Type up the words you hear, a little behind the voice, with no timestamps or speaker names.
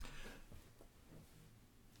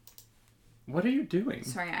What are you doing?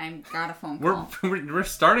 Sorry, I got a phone call. We're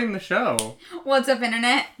starting the show. What's up,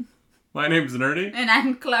 Internet? My name's Nerdy. And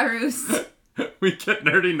I'm Clarus. We get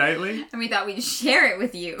nerdy nightly. And we thought we'd share it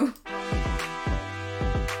with you.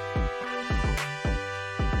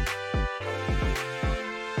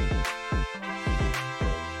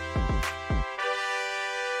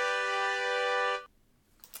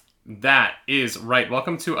 That is right.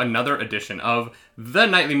 Welcome to another edition of the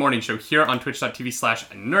Nightly Morning Show here on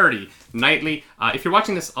twitch.tv/nerdy nightly. If you're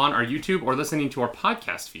watching this on our YouTube or listening to our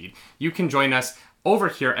podcast feed, you can join us over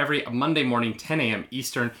here every Monday morning, 10 a.m.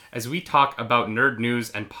 Eastern, as we talk about nerd news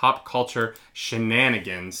and pop culture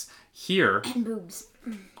shenanigans here. And boobs.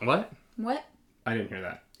 What? What? I didn't hear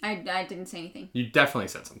that. I didn't say anything. You definitely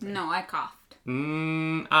said something. No, I coughed.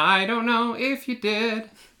 I don't know if you did.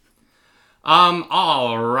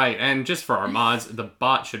 All right, and just for our mods, the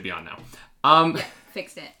bot should be on now. Yeah,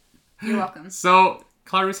 fixed it. You're welcome. So,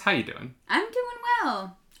 Clarus, how you doing? I'm doing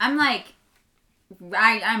well. I'm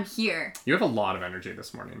here. You have a lot of energy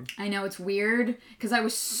this morning. I know, it's weird, because I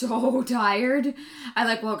was so tired.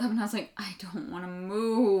 I woke up and I was like, I don't want to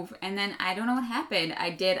move. And then I don't know what happened. I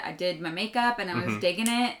did my makeup and I was digging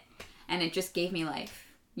it, and it just gave me life.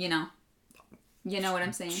 You know? You know what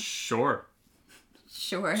I'm saying? Sure.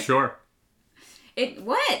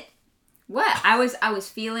 What? I was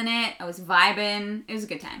feeling it. I was vibing. It was a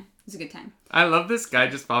good time. I love this guy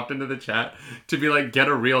just popped into the chat to be like, get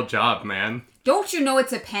a real job, man. Don't you know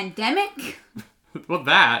it's a pandemic? Well,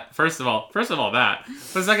 that, first of all that.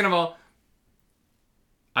 But second of all,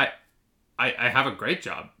 I have a great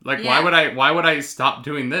job. Like, yeah. why would I stop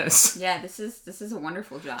doing this? Yeah, this is a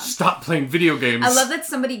wonderful job. Stop playing video games. I love that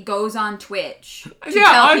somebody goes on Twitch to yeah,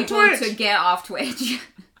 tell on people Twitch. to get off Twitch.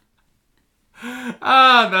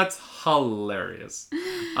 That's hilarious.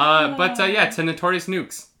 Yeah, to Notorious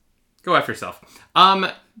Nukes. Go F yourself.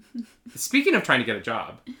 Speaking of trying to get a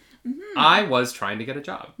job, I was trying to get a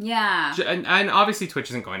job. Yeah. And obviously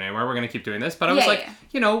Twitch isn't going anywhere. We're going to keep doing this. But I was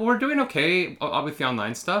we're doing okay with the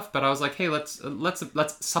online stuff. But I was like, hey, let's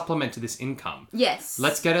supplement this income. Yes.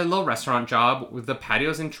 Let's get a little restaurant job. The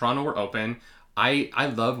patios in Toronto were open.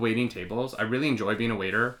 I love waiting tables. I really enjoy being a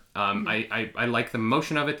waiter. I like the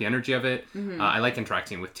motion of it, the energy of it. I like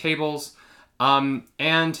interacting with tables.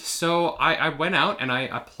 And so I went out and I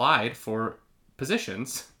applied for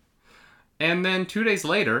positions. And then 2 days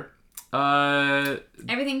later,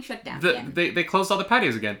 everything shut down. They closed all the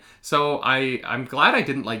patios again. So I'm glad I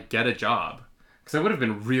didn't get a job, because I would have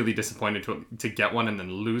been really disappointed to get one and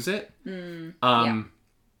then lose it. Yeah.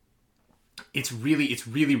 It's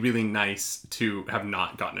really, really nice to have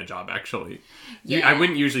not gotten a job, actually. Yeah. I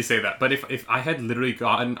wouldn't usually say that, but if I had literally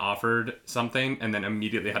gotten offered something and then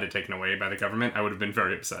immediately had it taken away by the government, I would have been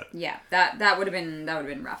very upset. Yeah, that would have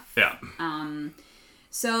been rough. Yeah.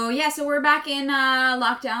 So we're back in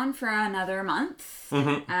lockdown for another month.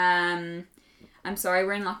 I'm sorry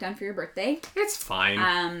we're in lockdown for your birthday. It's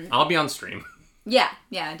fine. I'll be on stream. Yeah.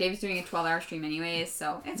 Dave's doing a 12-hour stream anyways,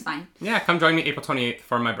 so it's fine. Yeah, come join me April 28th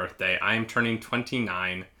for my birthday. I am turning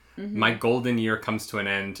 29. My golden year comes to an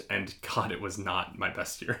end, and God, it was not my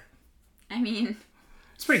best year. I mean,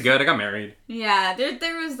 it's pretty good. I got married. Yeah,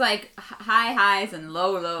 there was high highs and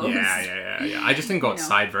low lows. Yeah. I just didn't go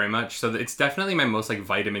outside very much, so it's definitely my most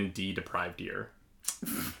vitamin D deprived year.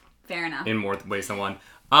 Fair enough. In more ways than one.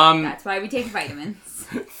 That's why we take vitamins.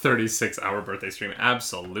 36-hour birthday stream.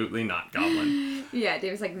 Absolutely not, Goblin. Yeah,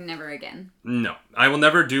 Dave was never again. No. I will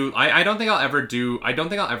never do... I don't think I'll ever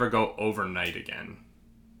go overnight again.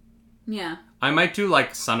 Yeah. I might do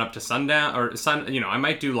sun up to sundown, or I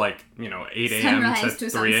might do 8 a.m. Sunrise to 3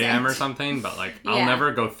 sunset. a.m. or something, but I'll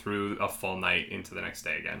never go through a full night into the next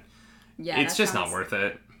day again. Yeah, it's just not worth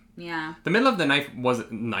it. Yeah. The middle of the night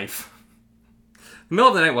wasn't The middle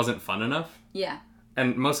of the night wasn't fun enough. Yeah.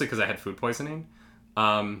 And mostly because I had food poisoning.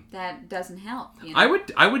 That doesn't help. You know?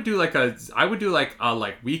 I would do a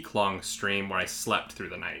week-long stream where I slept through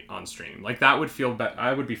the night on stream. That would feel better.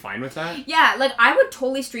 I would be fine with that. Yeah, I would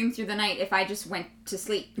totally stream through the night if I just went to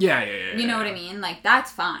sleep. Yeah. You know what I mean? That's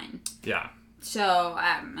fine. Yeah. So,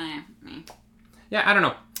 Yeah, I don't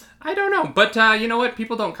know. But you know what?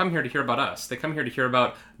 People don't come here to hear about us. They come here to hear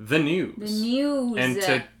about the news. The news. And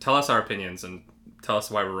to tell us our opinions and tell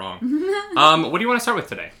us why we're wrong. What do you want to start with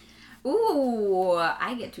today? Ooh,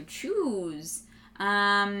 I get to choose.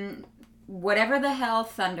 Whatever the hell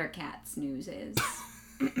Thundercats news is.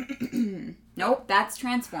 Nope, that's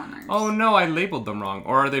Transformers. Oh no, I labeled them wrong.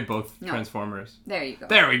 Or are they both Transformers? There you go.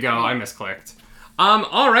 There we go. I misclicked.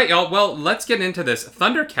 Alright, y'all. Well, let's get into this.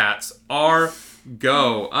 Thundercats are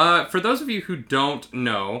go. For those of you who don't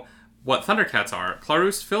know, what Thundercats are.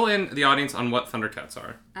 Clarus, fill in the audience on what Thundercats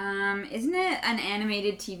are. Isn't it an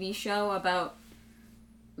animated TV show about,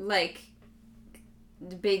 like,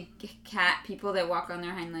 the big cat people that walk on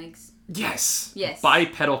their hind legs? Yes. Yes.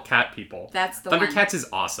 Bipedal cat people. That's the Thundercats is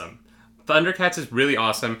awesome. Thundercats is really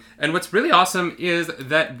awesome. And what's really awesome is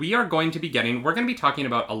that we're going to be talking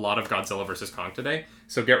about a lot of Godzilla vs. Kong today.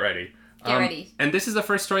 So get ready. Get ready. And this is the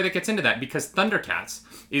first story that gets into that because Thundercats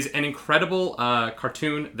is an incredible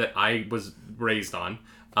cartoon that I was raised on,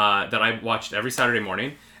 that I watched every Saturday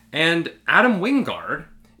morning. And Adam Wingard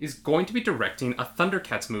is going to be directing a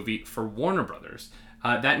Thundercats movie for Warner Brothers.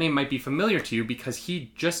 That name might be familiar to you because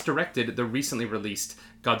he just directed the recently released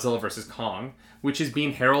Godzilla vs. Kong, which is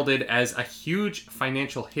being heralded as a huge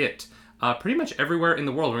financial hit pretty much everywhere in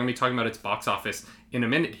the world. We're going to be talking about its box office in a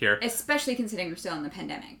minute here. Especially considering we're still in the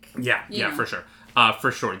pandemic. Yeah, for sure.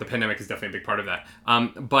 For sure. The pandemic is definitely a big part of that.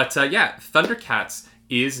 But Thundercats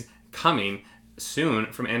is coming soon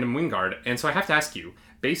from Adam Wingard. And so I have to ask you,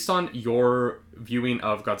 based on your viewing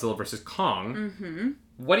of Godzilla vs. Kong,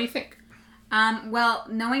 what do you think? Well,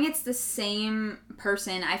 knowing it's the same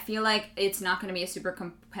person, I feel like it's not going to be a super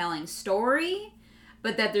compelling story,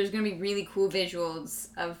 but that there's going to be really cool visuals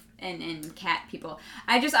of and cat people.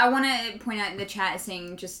 I want to point out in the chat is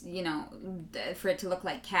saying just, for it to look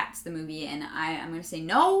like Cats, the movie, and I'm going to say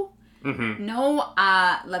no. No,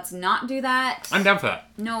 let's not do that. I'm down for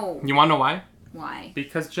that. No. You want to know why? Why?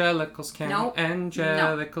 Because Jellicles can and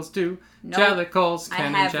Jellicles do. Nope. Jellicles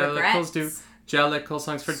can and Jellicles do. Jellicle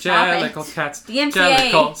songs for Jellicle cats. DMCA.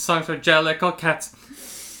 Jellicle songs for Jellicle cats.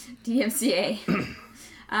 DMCA.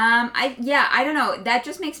 I don't know. That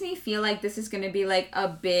just makes me feel like this is going to be like a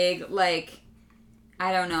big, like,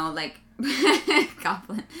 I don't know, like,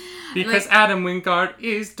 goblin. Because like, Adam Wingard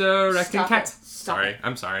is directing Cats.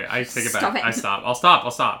 I'm sorry. I take it back. I'll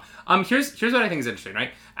stop. Here's what I think is interesting,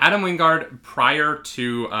 right? Adam Wingard, prior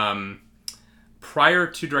to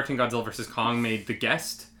directing Godzilla vs. Kong, made The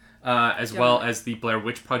Guest, as well as the Blair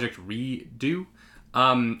Witch Project redo.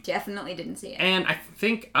 Definitely didn't see it. And I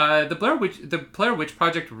think the Blair Witch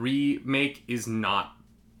Project remake is not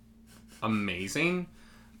amazing.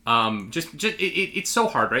 It's so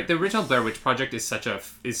hard, right? The original Blair Witch Project is such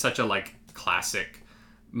a like classic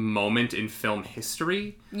moment in film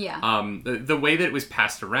history. Yeah. The way that it was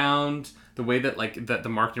passed around, the way that like the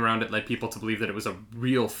marketing around it led people to believe that it was a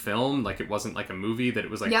real film, like it wasn't like a movie, that it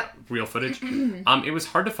was like real footage. It was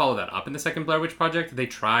hard to follow that up in the second Blair Witch Project. They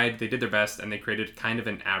did their best, and they created kind of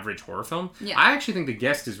an average horror film. Yeah. I actually think The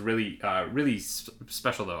Guest is really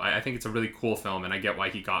special though. I think it's a really cool film, and I get why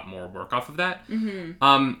he got more work off of that.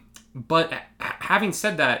 But having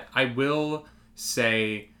said that, I will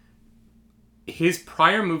say his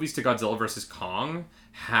prior movies to Godzilla vs. Kong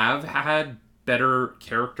have had better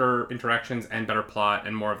character interactions and better plot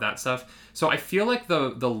and more of that stuff. So I feel like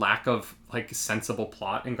the lack of like sensible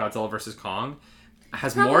plot in Godzilla vs. Kong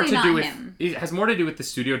has more to do with the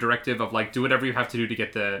studio directive of like do whatever you have to do to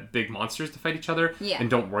get the big monsters to fight each other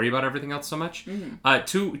and don't worry about everything else so much.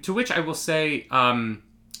 To which I will say that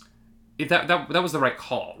was the right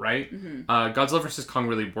call, right? Godzilla vs. Kong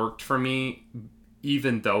really worked for me,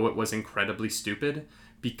 even though it was incredibly stupid,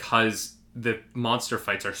 because the monster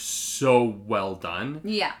fights are so well done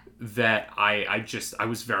that I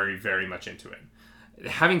was very, very much into it.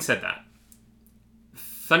 Having said that,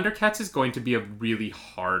 Thundercats is going to be a really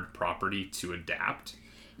hard property to adapt.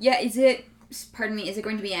 Yeah, is it going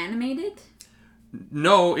to be animated?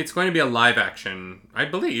 No, it's going to be a live action, I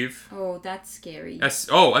believe. Oh, that's scary. A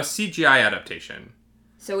CGI adaptation.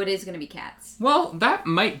 So it is going to be Cats. Well, that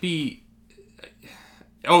might be...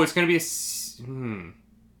 Oh, it's going to be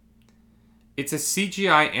It's a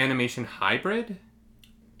CGI animation hybrid?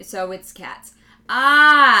 So it's Cats.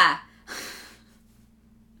 Ah!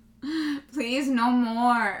 Please, no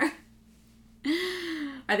more.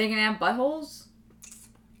 Are they going to have buttholes?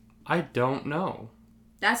 I don't know.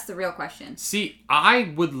 That's the real question. See,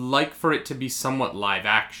 I would like for it to be somewhat live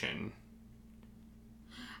action.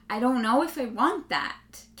 I don't know if I want that.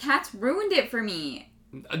 Cats ruined it for me.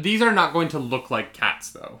 These are not going to look like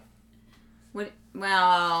cats, though. What?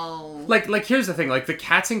 Well... Like, here's the thing. Like, the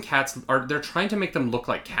cats in Cats, they're trying to make them look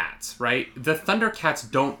like cats, right? The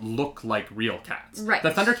Thundercats don't look like real cats. Right.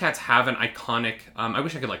 The Thundercats have an iconic... I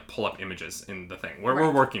wish I could, like, pull up images in the thing.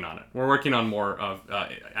 We're working on it. We're working on more of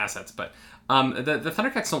assets, but... The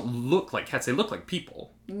Thundercats don't look like cats. They look like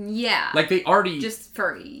people. Yeah. Like, they already... Just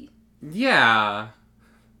furry. Yeah.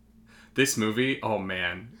 This movie... Oh,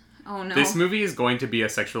 man. Oh, no. This movie is going to be a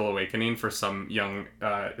sexual awakening for some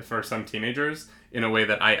teenagers in a way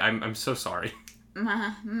that I'm so sorry.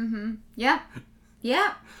 Yeah.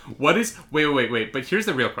 Yeah. What is... Wait. But here's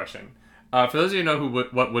the real question. For those of you who know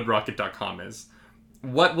what woodrocket.com is,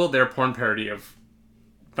 what will their porn parody of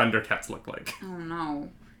Thundercats look like? Oh, no.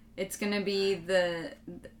 It's gonna be the...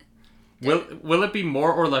 Will it be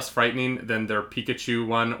more or less frightening than their Pikachu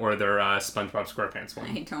one or their SpongeBob SquarePants one?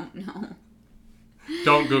 I don't know.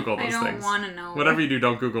 Don't Google those things. I don't want to know. Whatever you do,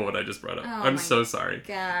 don't Google what I just brought up. Oh, I'm so sorry.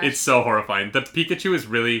 Gosh. It's so horrifying. The Pikachu is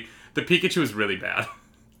really bad.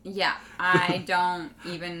 Yeah, I don't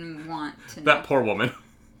even want to know. That poor woman.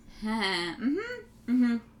 I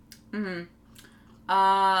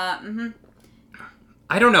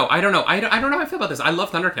don't know. I don't know how I feel about this. I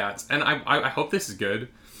love Thundercats, and I hope this is good.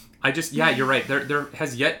 I just, yeah, you're right. There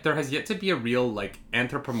has yet to be a real, like,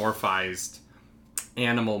 anthropomorphized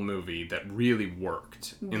animal movie that really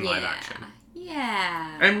worked in live action.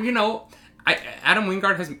 Yeah. And, you know, Adam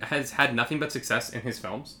Wingard has had nothing but success in his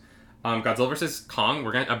films. Godzilla vs. Kong,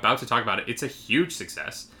 we're about to talk about it. It's a huge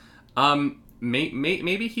success.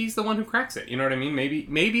 Maybe he's the one who cracks it. You know what I mean?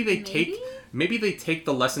 Maybe they take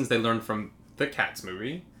the lessons they learned from the Cats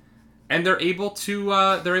movie, and they're able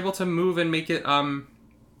to move and make it.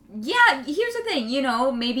 Yeah, here's the thing. You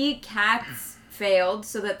know, maybe Cats failed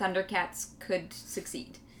so that Thundercats could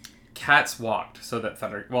succeed. Cats walked so that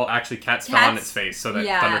Cats fell on its face so that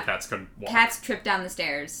Thundercats could walk. Cats tripped down the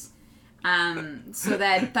stairs. So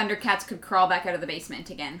that Thundercats could crawl back out of the basement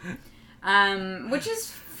again. Which is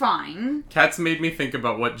fine. Cats made me think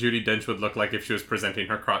about what Judi Dench would look like if she was presenting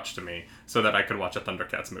her crotch to me so that I could watch a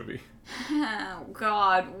Thundercats movie. Oh,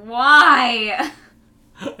 God. Why?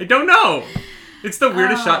 I don't know. It's the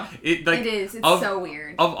weirdest shot. It is. It's so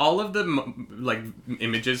weird. Of all of the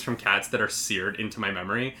images from Cats that are seared into my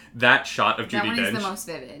memory, that shot of Judi Dench... That one is the most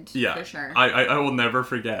vivid, for sure. I will never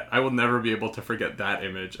forget. I will never be able to forget that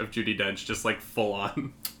image of Judi Dench just, like, full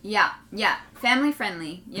on. Yeah. Family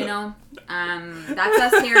friendly, you know? That's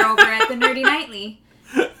us here over at the Nerdy Nightly.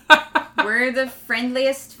 We're the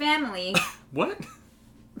friendliest family. What?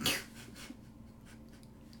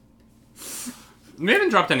 We haven't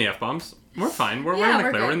dropped any F-bombs. We're fine. We're in the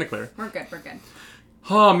clear. Good. We're in the clear. We're good.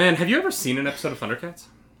 Oh, man. Have you ever seen an episode of Thundercats?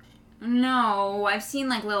 No. I've seen,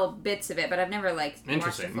 like, little bits of it, but I've never, like,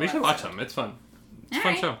 Interesting. watched We should watch them. It's fun. It's a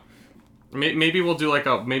fun show. Right. Maybe we'll do like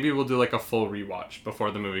a full rewatch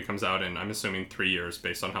before the movie comes out in, I'm assuming, 3 years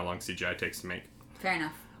based on how long CGI takes to make. Fair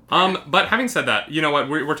enough. But having said that, you know what?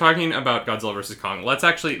 We're talking about Godzilla vs. Kong. Let's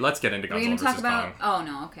get into Godzilla vs. Kong. Oh,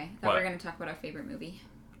 no, okay. I thought we were going to talk about our favorite movie.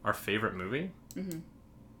 Our favorite movie? Mm-hmm.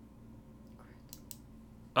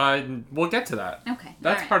 We'll get to that. Okay.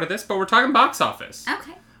 That's part of this, but we're talking box office.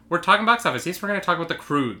 Okay. We're talking box office. Yes, we're going to talk about the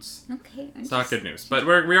Croods. Okay. It's not good news, but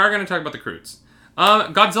we are going to talk about the Croods.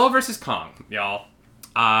 Godzilla vs. Kong, y'all.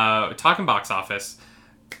 Talking box office.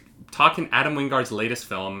 Talking Adam Wingard's latest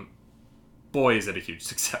film. Boy, is it a huge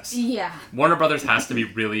success. Yeah. Warner Brothers has to be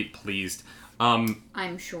really pleased.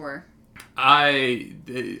 I'm sure.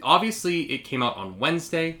 Obviously, it came out on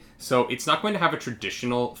Wednesday, so it's not going to have a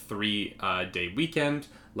traditional 3-day weekend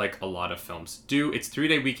like a lot of films do. Its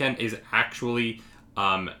 3-day weekend is actually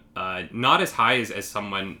not as high as some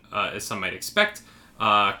might expect.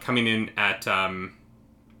 Coming in at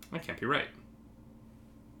that can't be right.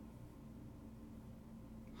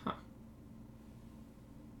 Huh.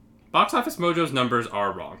 Box Office Mojo's numbers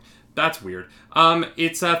are wrong. That's weird.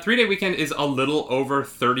 Its 3-day weekend is a little over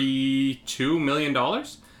 $32 million,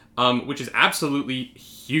 which is absolutely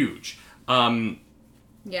huge.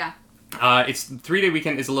 Yeah. Its 3-day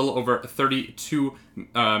weekend is a little over $32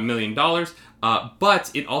 million,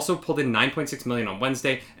 but it also pulled in $9.6 million on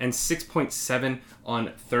Wednesday and $6.7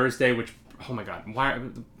 on Thursday, which, oh my god, why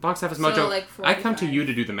Box Office Mojo, like I come to you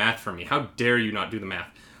to do the math for me. How dare you not do the math?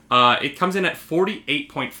 It comes in at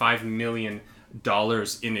 $48.5 million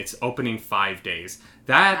in its opening 5 days.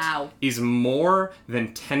 That is more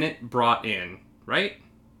than Tenet brought in, right?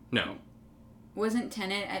 No. Wasn't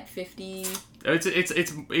Tenet at 50?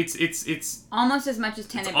 It's almost as much as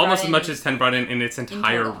Tenet. It's almost as much as Tenet brought in its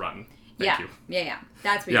entire run. Thank you. Yeah.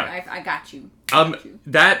 That's what I got you.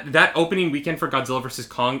 That opening weekend for Godzilla vs.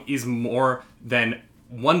 Kong is more than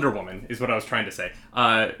Wonder Woman, is what I was trying to say.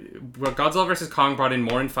 Godzilla vs. Kong brought in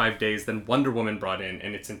more in 5 days than Wonder Woman brought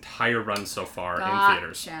in its entire run so far in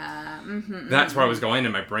theaters. That's where I was going,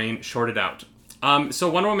 and my brain shorted out. So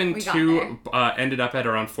Wonder Woman 2 ended up at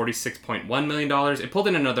around $46.1 million. It pulled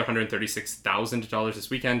in another $136,000 this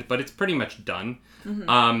weekend, but it's pretty much done.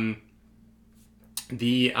 Mm-hmm.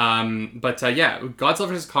 Godzilla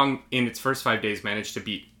vs. Kong in its first 5 days managed to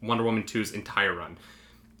beat Wonder Woman 2's entire run.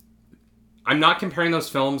 I'm not comparing those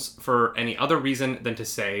films for any other reason than to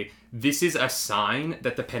say this is a sign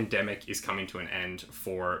that the pandemic is coming to an end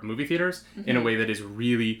for movie theaters in a way that is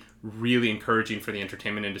really, really encouraging for the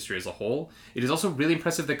entertainment industry as a whole. It is also really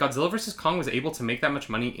impressive that Godzilla vs. Kong was able to make that much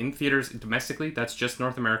money in theaters domestically. That's just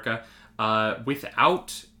North America. With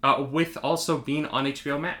also being on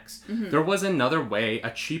HBO Max. There was another way,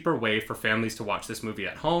 a cheaper way for families to watch this movie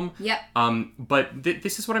at home. Yep. But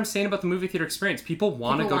this is what I'm saying about the movie theater experience. People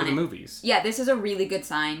want to go to the movies. Yeah, this is a really good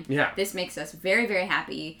sign. Yeah. This makes us very, very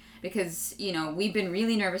happy because, you know, we've been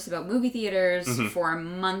really nervous about movie theaters for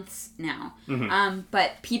months now.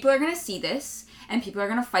 But people are going to see this. And people are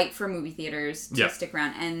going to fight for movie theaters to stick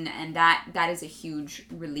around. And that is a huge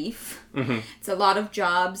relief. It's a lot of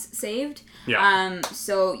jobs saved. Yeah.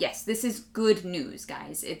 So, yes, this is good news,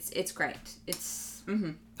 guys. It's great. It's...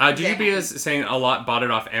 GGB is saying a lot bought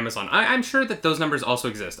it off Amazon. I'm sure that those numbers also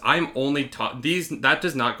exist. I'm only... that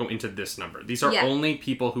does not go into this number. These are only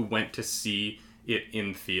people who went to see it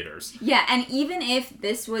in theaters. Yeah, and even if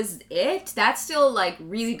this was it, that's still like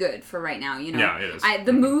really good for right now, you know. Yeah, it is.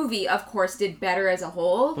 The movie, of course, did better as a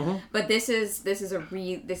whole, but this is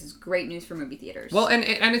great news for movie theaters. Well, and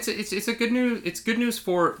it's a good news. It's good news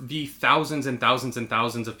for the thousands and thousands and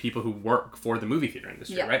thousands of people who work for the movie theater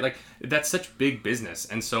industry, right? Like that's such big business,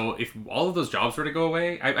 and so if all of those jobs were to go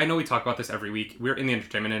away, I know we talk about this every week. We're in the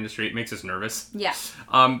entertainment industry; it makes us nervous. Yeah.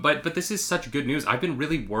 But this is such good news. I've been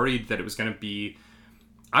really worried that it was going to be.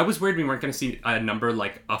 I was worried we weren't going to see a number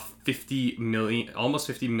like a almost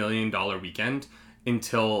 $50 million weekend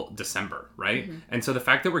until December, right? And so the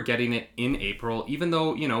fact that we're getting it in April, even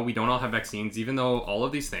though, you know, we don't all have vaccines, even though all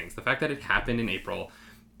of these things, the fact that it happened in April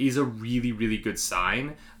is a really, really good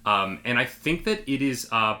sign. And I think that it is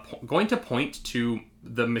going to point to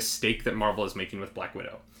the mistake that Marvel is making with Black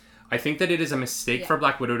Widow. I think that it is a mistake for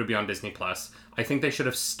Black Widow to be on Disney+. I think they should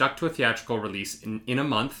have stuck to a theatrical release in a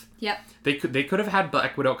month. Yep. They could have had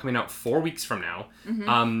Black Widow coming out 4 weeks from now.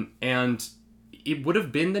 And it would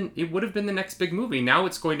have been the next big movie. Now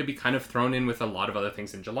it's going to be kind of thrown in with a lot of other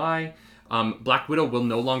things in July. Black Widow will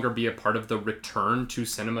no longer be a part of the return to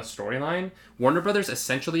cinema storyline. Warner Brothers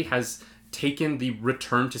essentially has taken the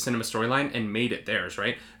return to cinema storyline and made it theirs,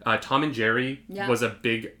 right? Tom and Jerry was a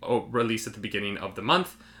big release at the beginning of the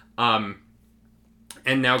month.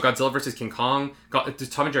 And now Godzilla vs. King Kong.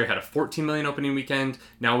 Tom and Jerry had a $14 million opening weekend.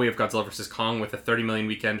 Now we have Godzilla vs. Kong with a $30 million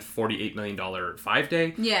weekend, $48 million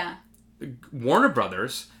 5-day. Yeah. Warner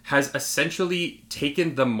Brothers has essentially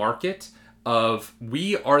taken the market of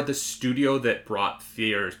we are the studio that brought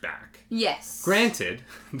theaters back. Yes. Granted,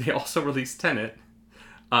 they also released Tenet,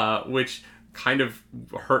 which kind of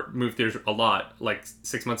hurt movie theaters a lot like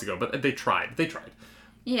 6 months ago, but they tried.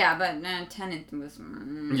 Yeah, but Tenet was...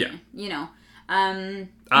 You know.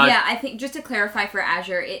 I think just to clarify for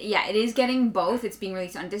Azure, it is getting both. It's being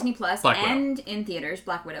released on Disney Plus and in theaters.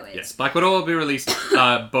 Black Widow is. Yes, Black Widow will be released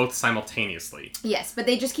both simultaneously. Yes, but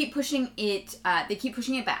they just keep pushing it. They keep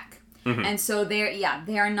pushing it back, and so they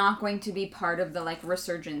are not going to be part of the like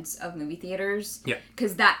resurgence of movie theaters. Yeah,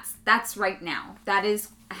 because that's right now. That is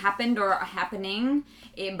happened or happening.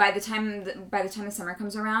 By the time the summer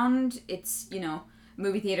comes around, it's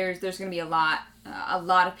movie theaters. There's going to be a lot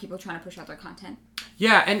of people trying to push out their content.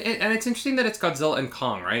 Yeah, and it's interesting that it's Godzilla and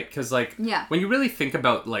Kong, right? Because when you really think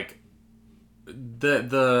about like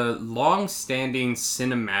the long-standing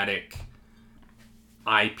cinematic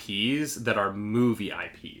IPs that are movie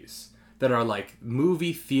IPs that are like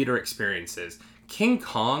movie theater experiences, King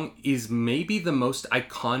Kong is maybe the most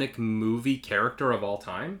iconic movie character of all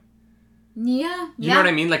time. Yeah, you know what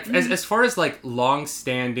I mean? Like as far as like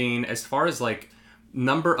long-standing, as far as like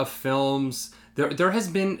number of films, there has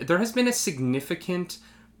been a significant,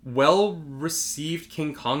 well-received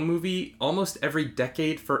King Kong movie almost every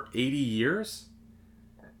decade for 80 years.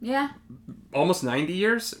 Yeah. Almost 90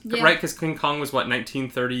 years, right? Because King Kong was what,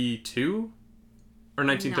 1932 or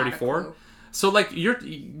 1934? So like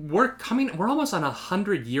we're almost on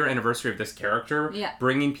 100-year anniversary of this character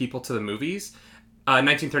bringing people to the movies.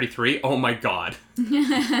 1933. Oh my God.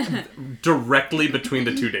 Directly between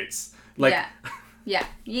the two dates. Like. Yeah.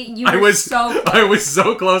 I was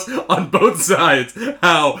so close on both sides.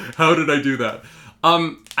 How did I do that?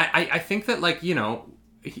 I think that like, and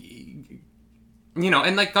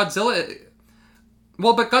like Godzilla,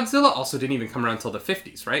 well, but Godzilla also didn't even come around until the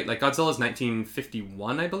 50s, right? Like Godzilla's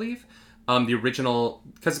 1951, I believe. The original,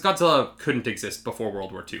 because Godzilla couldn't exist before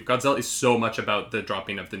World War II. Godzilla is so much about the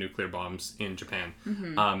dropping of the nuclear bombs in Japan.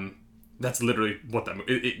 That's literally what that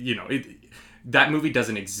movie, that movie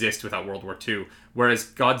doesn't exist without World War II. Whereas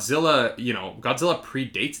Godzilla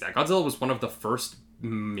predates that. Godzilla was one of the first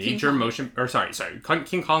major motion, or sorry,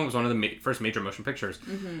 King Kong was one of the first major motion pictures.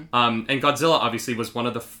 Mm-hmm. And Godzilla obviously was one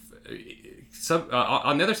of the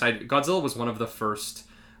on the other side, Godzilla was one of the first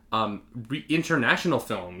international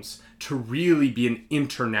films to really be an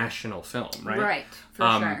international film, right? Right,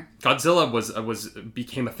 for sure. Godzilla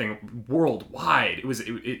became a thing worldwide.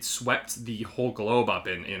 It swept the whole globe up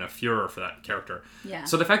in a furor for that character. Yeah.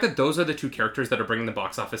 So the fact that those are the two characters that are bringing the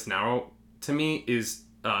box office now, to me, is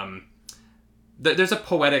there's a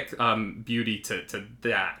poetic beauty to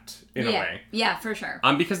that in a way. Yeah, for sure.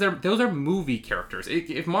 Because those are movie characters.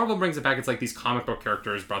 If Marvel brings it back, it's like these comic book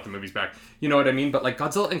characters brought the movies back. You know what I mean? But like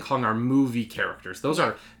Godzilla and Kong are movie characters. Those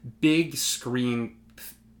are big screen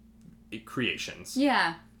creations.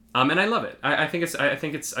 Yeah. And I love it. I think it's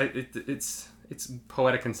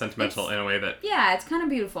poetic and sentimental in a way that it's kind of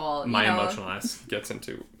beautiful. My emotional ass gets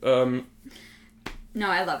into. No,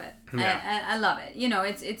 I love it. Yeah. I love it. You know,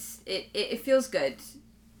 it feels good.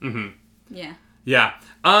 Mm-hmm. Yeah. Yeah.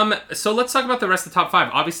 So let's talk about the rest of the top 5.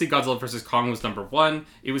 Obviously, Godzilla vs. Kong was number 1.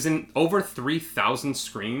 It was in over 3,000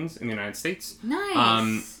 screens in the United States.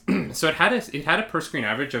 Nice. So it had a per screen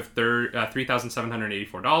average of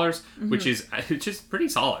 $3,784, which is pretty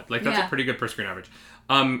solid. Like that's a pretty good per screen average.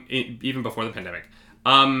 Even before the pandemic.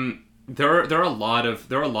 There are a lot of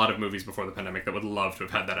movies before the pandemic that would love to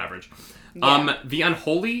have had that average. Yeah. The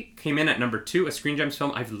Unholy came in at number 2, a Screen Gems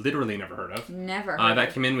film I've literally never heard of. Never heard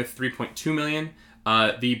that came in with 3.2 million.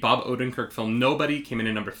 The Bob Odenkirk film Nobody came in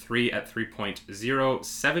at number 3 at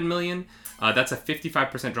 3.07 million. That's a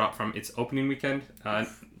 55% drop from its opening weekend.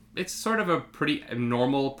 It's sort of a pretty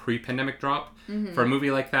normal pre-pandemic drop for a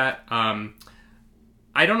movie like that.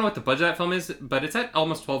 I don't know what the budget of that film is, but it's at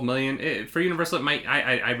almost 12 million. For Universal, it might.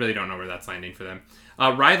 I really don't know where that's landing for them.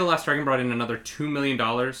 Raya the Last Dragon brought in another $2 million.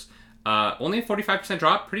 Only a 45%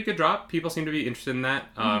 drop. Pretty good drop. People seem to be interested in that.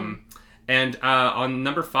 And on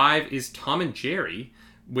number 5 is Tom and Jerry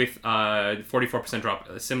with 44%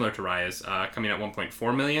 drop, similar to Raya's, coming at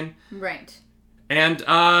 1.4 million. Right. And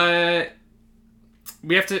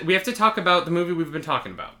we have to talk about the movie we've been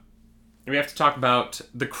talking about. We have to talk about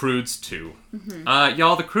The Croods 2.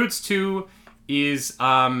 Y'all, The Croods 2 is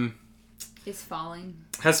falling.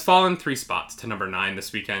 Has fallen 3 spots to number 9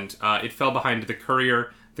 this weekend. It fell behind The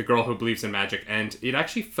Courier, The Girl Who Believes in Magic, and it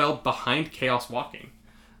actually fell behind Chaos Walking.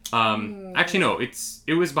 Actually, no,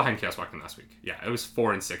 it was behind Chaos Walking last week. Yeah, it was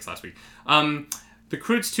 4 and 6 last week. The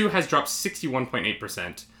Croods 2 has dropped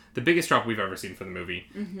 61.8%. The biggest drop we've ever seen for the movie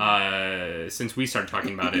since we started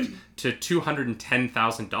talking about it, to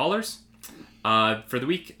 $210,000 for the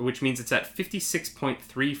week, which means it's at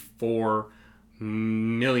 $56.34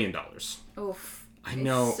 million. Oof. I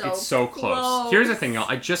know, it's so close. Here's the thing, y'all.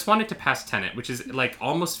 I just wanted to pass Tenet, which is like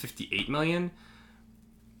almost 58 million.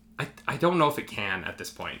 I don't know if it can at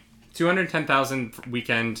this point. 210,000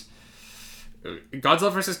 weekend.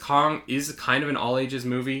 Godzilla vs. Kong is kind of an all-ages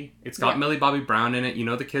movie. It's got Millie Bobby Brown in it. You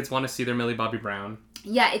know the kids want to see their Millie Bobby Brown.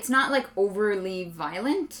 Yeah, it's not like overly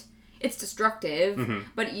violent. It's destructive,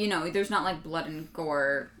 but you know, there's not like blood and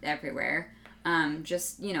gore everywhere.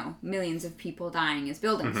 Just, you know, millions of people dying as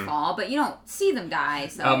buildings fall, but you don't see them die,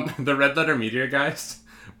 so... The Red Letter Media guys,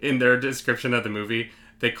 in their description of the movie,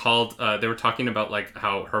 they were talking about like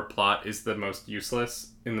how her plot is the most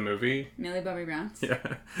useless in the movie. Millie Bobby Brown? Yeah.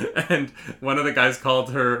 And one of the guys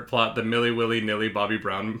called her plot the Millie Willy Nilly Bobby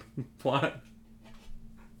Brown plot.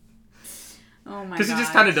 Oh my god. Because she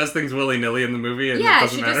just kind of does things willy-nilly in the movie and it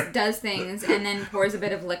doesn't matter. Just does things and then pours a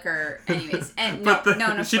bit of liquor. Anyways. And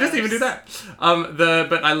no she doesn't even do that.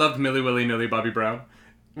 But I loved Millie Willy Nilly Bobby Brown.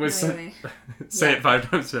 Say it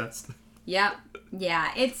 5 times fast. Yep.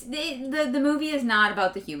 Yeah, it's the movie is not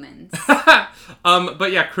about the humans.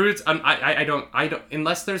 But yeah, Croods. I don't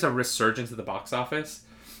unless there's a resurgence at the box office.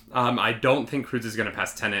 I don't think Croods is going to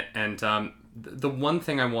pass Tenet, and the one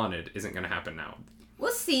thing I wanted isn't going to happen now.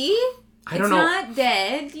 We'll see. I don't know. It's not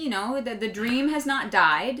dead, you know. The dream has not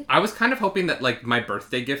died. I was kind of hoping that like my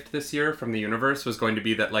birthday gift this year from the universe was going to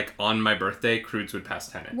be that like on my birthday, Croods would pass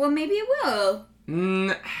Tenet. Well, maybe it will.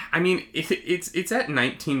 I mean, it's at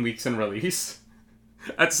 19 weeks in release.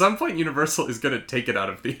 At some point, Universal is going to take it out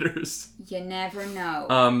of theaters. You never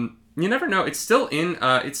know. You never know. It's still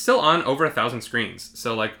on over 1,000 screens.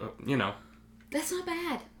 So, like, you know. That's not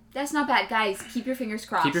bad. That's not bad. Guys, keep your fingers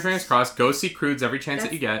crossed. Keep your fingers crossed. Go see Croods every chance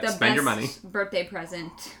that you get. Spend your money. Birthday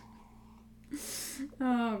present.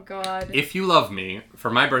 Oh, God. If you love me, for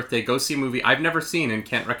my birthday, go see a movie I've never seen and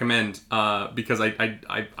can't recommend, because I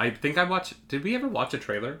think I watched... Did we ever watch a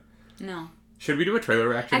trailer? No. Should we do a trailer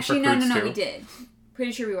reaction for Croods 2? Actually, no, we did.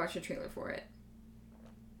 Pretty sure we watched a trailer for it.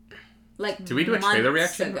 Like, did we do a trailer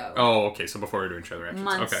reaction? Ago. Oh, okay. So before we were doing trailer reactions.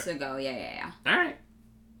 Months ago, yeah. All right.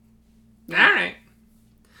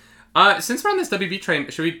 Since we're on this WB train,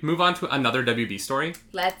 should we move on to another WB story?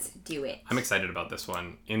 Let's do it. I'm excited about this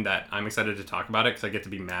one, in that I'm excited to talk about it because I get to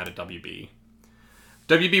be mad at WB.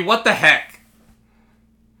 WB, what the heck?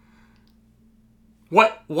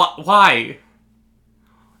 What? Why?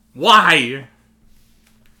 Why?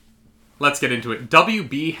 Let's get into it.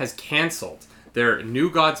 WB has canceled their New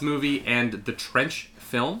Gods movie and the Trench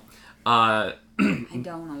film. I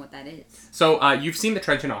don't know what that is. So, you've seen the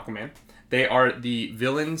Trench and Aquaman. They are the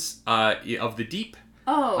villains of the deep.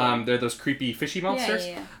 Oh. They're those creepy fishy monsters.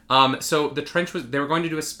 Yeah. So the Trench they were going to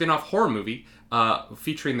do a spin-off horror movie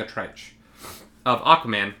featuring the Trench of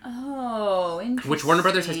Aquaman. Oh, interesting. Which Warner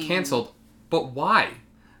Brothers has canceled. But why?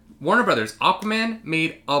 Warner Brothers, Aquaman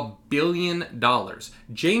made $1 billion.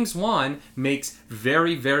 James Wan makes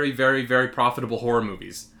very, very, very, very profitable horror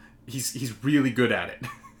movies. He's really good at it.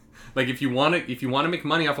 Like if you want to make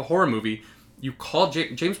money off a horror movie, you call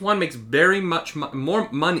James Wan makes very much more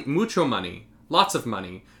money, mucho money, lots of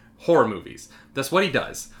money, horror movies. That's what he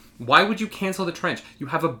does. Why would you cancel the Trench? You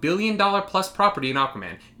have $1 billion plus property in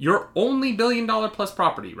Aquaman. Your only $1 billion plus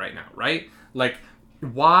property right now, right? Like,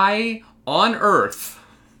 why on earth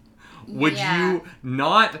would you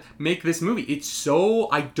not make this movie? It's so,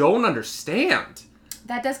 I don't understand.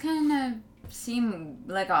 That does kind of seem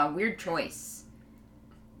like a weird choice.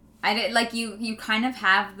 You kind of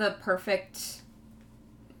have the perfect.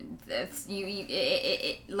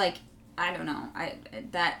 Like I don't know.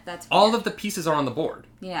 That's weird. All of the pieces are on the board.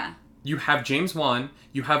 Yeah. You have James Wan.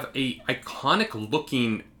 You have a iconic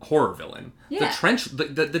looking horror villain. Yeah. The Trench,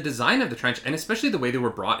 the design of the Trench, and especially the way they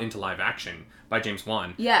were brought into live action by James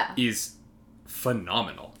Wan. Yeah. Is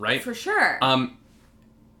phenomenal, right? For sure.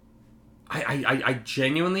 I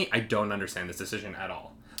genuinely don't understand this decision at all.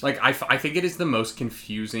 Like, I think it is the most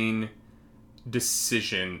confusing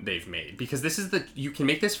decision they've made. Because you can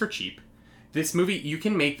make this for cheap. This movie, you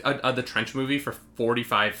can make the Trench movie for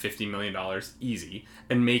 $45-50 million easy.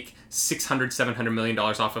 And make $600-700 million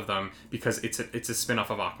off of them because it's a spin-off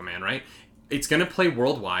of Aquaman, right? It's going to play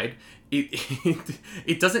worldwide.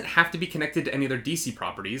 It doesn't have to be connected to any other DC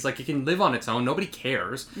properties. Like, it can live on its own. Nobody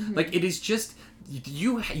cares. Mm-hmm. Like, it is just...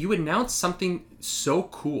 You announce something so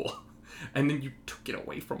cool... And then you took it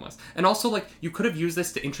away from us. And also, like, you could have used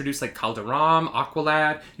this to introduce, like, Calderon,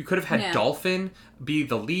 Aqualad. You could have had Dolphin be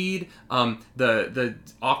the lead. The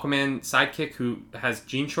Aquaman sidekick who has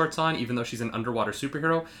jean shorts on, even though she's an underwater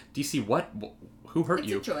superhero. DC, what? Who hurt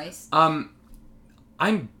you? It's a choice.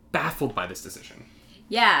 I'm baffled by this decision.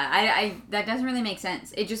 Yeah, I that doesn't really make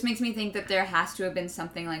sense. It just makes me think that there has to have been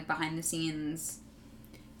something, like, behind the scenes.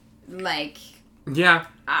 Like... Yeah.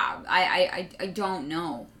 I don't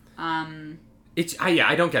know.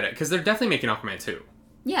 I don't get it, because they're definitely making Aquaman 2.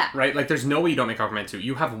 Yeah. Right? Like, there's no way you don't make Aquaman 2.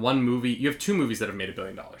 You have you have two movies that have made $1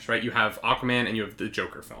 billion, right? You have Aquaman and you have the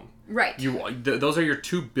Joker film. Right. Those are your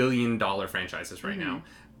 $2 billion franchises right now.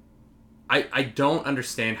 I don't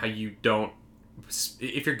understand how you don't...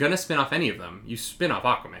 If you're gonna spin off any of them, you spin off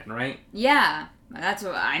Aquaman, right? Yeah. That's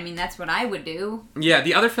what I would do. Yeah,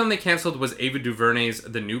 the other film they canceled was Ava DuVernay's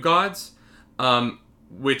The New Gods,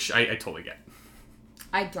 which I totally get.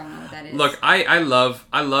 I don't know what that is. Look, I love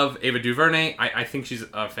Ava DuVernay. I think she's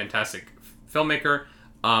a fantastic filmmaker.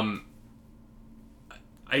 I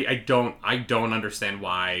don't understand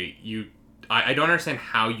why you... I don't understand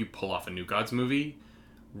how you pull off a New Gods movie,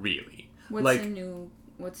 really. What's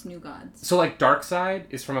New Gods? So, like, Darkseid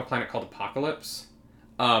is from a planet called Apocalypse.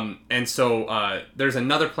 And so there's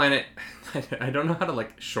another planet... I don't know how to,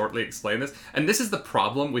 like, shortly explain this. And this is the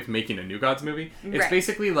problem with making a New Gods movie. It's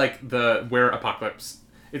basically like where Apocalypse...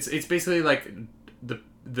 It's basically like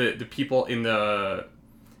the people in the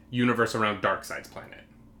universe around Darkseid's planet.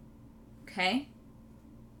 Okay.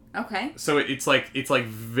 So it's like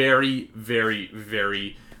very, very,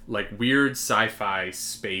 very, like, weird sci-fi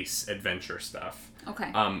space adventure stuff.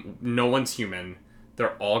 Okay. No one's human.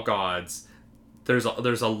 They're all gods. There's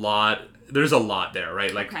a lot there,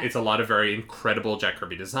 right? Like, it's a lot of very incredible Jack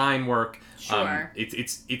Kirby design work. Sure.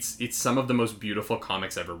 It's some of the most beautiful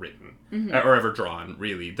comics ever written or ever drawn.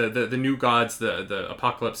 Really, the New Gods, the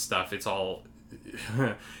Apocalypse stuff. It's all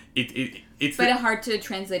it's hard to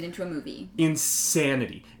translate into a movie.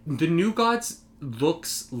 Insanity. The New Gods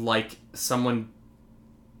looks like someone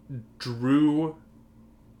drew.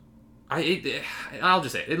 I'll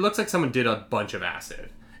just say it looks like someone did a bunch of acid.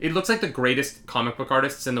 It looks like the greatest comic book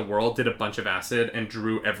artists in the world did a bunch of acid and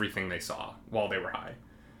drew everything they saw while they were high.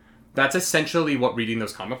 That's essentially what reading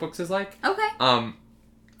those comic books is like. Okay.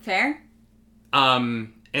 Fair.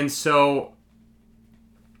 And so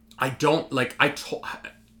I don't like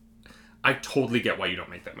I totally get why you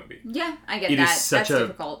don't make that movie. Yeah, I get It that. is such That's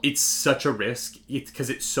difficult. It's such a risk. It's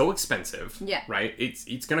because it's so expensive. Yeah. Right?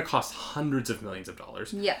 It's going to cost hundreds of millions of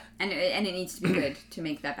dollars. Yeah, and it needs to be good to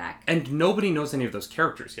make that back. And nobody knows any of those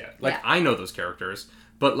characters yet. Like, Yeah. I know those characters,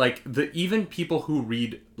 but, like, even people who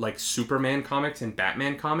read, like, Superman comics and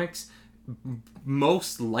Batman comics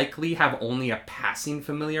most likely have only a passing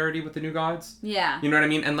familiarity with the New Gods. Yeah. You know what I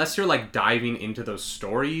mean? Unless you're, like, diving into those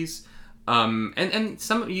stories. And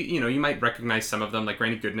some, you know, you might recognize some of them. Like,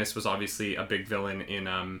 Randy Goodness was obviously a big villain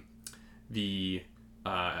in the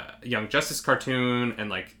Young Justice cartoon,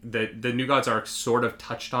 and, like, the New Gods are sort of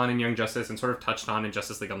touched on in Young Justice and sort of touched on in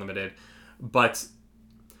Justice League Unlimited. But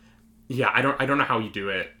yeah, I don't know how you do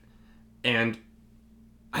it, and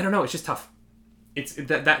I don't know. It's just tough. It's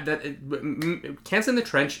Canceling the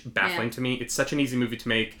Trench, baffling to me. It's such an easy movie to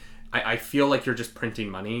make. I feel like you're just printing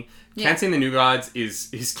money. Yeah. Canceling the New Gods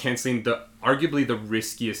is canceling arguably the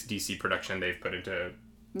riskiest DC production they've put into.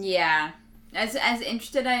 Yeah. As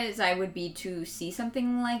interested as I would be to see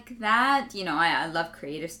something like that, you know, I love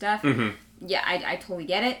creative stuff. Mm-hmm. Yeah, I totally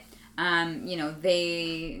get it. You know,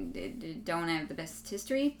 they don't have the best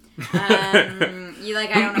history. I don't know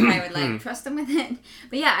if I would, like, trust them with it.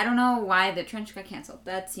 But yeah, I don't know why the Trench got canceled.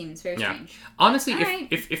 That seems very strange. Honestly,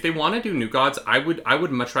 if they want to do New Gods, I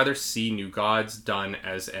would much rather see New Gods done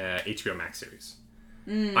as a HBO Max series.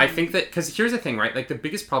 I think that, because here's the thing, right? Like, the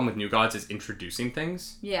biggest problem with New Gods is introducing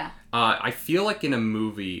things. Yeah. I feel like in a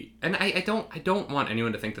movie, and I don't want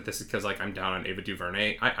anyone to think that this is because, like, I'm down on Ava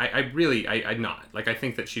DuVernay. I'm not. Like, I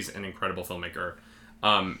think that she's an incredible filmmaker.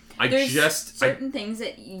 There's certain things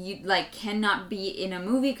that you, like, cannot be in a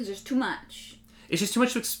movie because there's too much. It's just too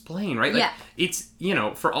much to explain, right? Like, yeah. It's, you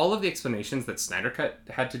know, for all of the explanations that Snyder Cut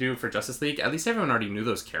had to do for Justice League, at least everyone already knew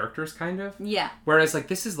those characters, kind of. Yeah. Whereas, like,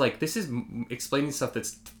 this is explaining stuff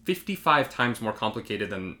that's 55 times more complicated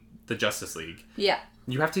than the Justice League. Yeah.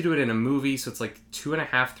 You have to do it in a movie, so it's like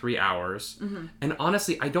 2.5, 3 hours. Mm-hmm. And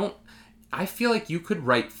honestly, I feel like you could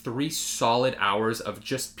write 3 solid hours of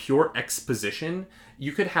just pure exposition.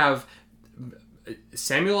 You could have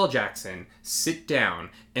Samuel L. Jackson sit down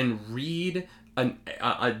and read a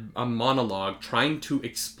monologue trying to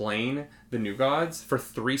explain the New Gods for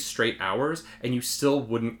 3 straight hours, and you still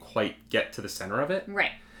wouldn't quite get to the center of it.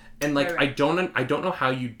 Right. And, like, right. I don't know how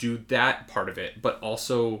you do that part of it, but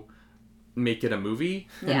also make it a movie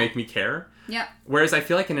and make me care. Yep. Whereas I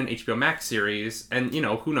feel like in an HBO Max series, and, you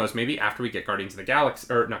know, who knows, maybe after we get Guardians of the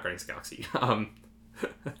Galaxy, or not Guardians of the Galaxy,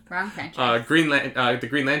 wrong franchise. the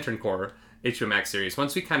Green Lantern Corps HBO Max series,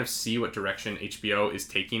 once we kind of see what direction HBO is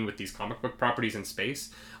taking with these comic book properties in space,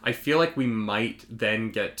 I feel like we might then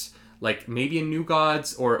get, like, maybe a New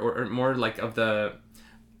Gods or more, like, of the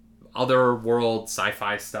other world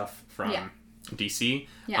sci-fi stuff from DC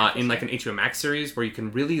in, like, an HBO Max series where you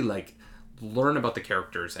can really, like, learn about the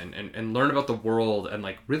characters and learn about the world and,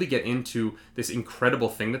 like, really get into this incredible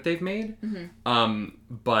thing that they've made.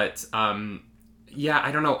 Mm-hmm. Yeah,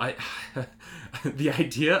 I don't know. The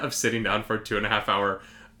idea of sitting down for a 2.5 hour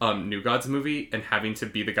New Gods movie and having to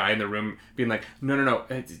be the guy in the room being like, no.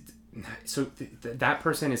 So that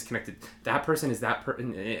person is connected. That person is that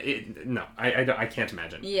person. No, I can't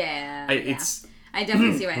imagine. Yeah. I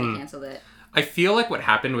definitely see why they canceled it. I feel like what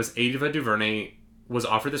happened was Ava DuVernay was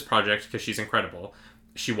offered this project because she's incredible.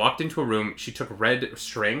 She walked into a room. She took red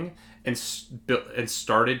string and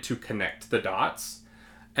started to connect the dots.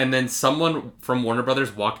 And then someone from Warner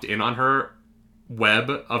Brothers walked in on her web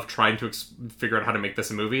of trying to figure out how to make this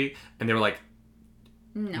a movie, and they were like,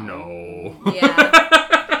 "No."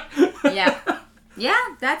 Yeah,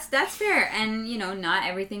 that's fair. And, you know, not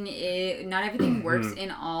everything works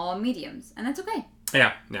in all mediums, and that's okay.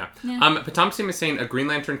 Yeah. But Tom Sim is saying a Green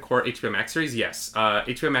Lantern Corps HBO Max series. Yes,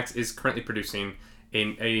 HBO Max is currently producing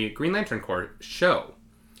a Green Lantern Corps show.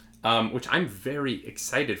 Which I'm very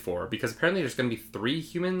excited for, because apparently there's going to be 3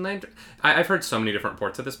 human Lantern. I've heard so many different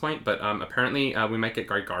reports at this point, but apparently we might get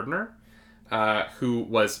Guy Gardner, who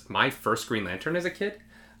was my first Green Lantern as a kid.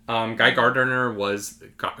 Guy Gardner was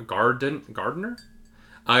Gardner.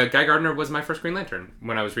 Guy Gardner was my first Green Lantern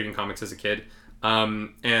when I was reading comics as a kid.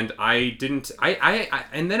 And I didn't.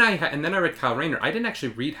 And then I read Kyle Rayner. I didn't actually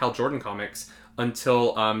read Hal Jordan comics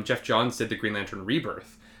until Jeff Johns did the Green Lantern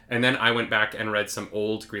Rebirth. And then I went back and read some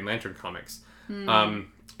old Green Lantern comics.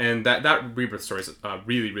 And that Rebirth story is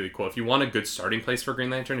really, really cool. If you want a good starting place for Green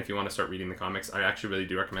Lantern, if you want to start reading the comics, I actually really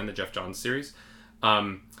do recommend the Jeff Johns series.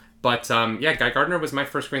 Guy Gardner was my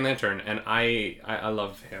first Green Lantern, and I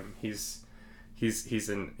love him. He's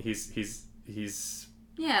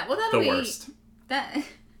yeah. Well, that'll the be worst.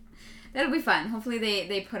 That'll be fun. Hopefully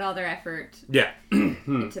they put all their effort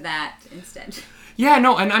into that instead. Yeah,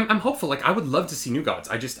 no, and I'm hopeful. Like, I would love to see New Gods.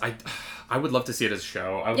 I would love to see it as a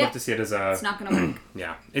show. I would love to see it as a... It's not gonna work.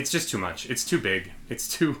 Yeah, it's just too much. It's too big. It's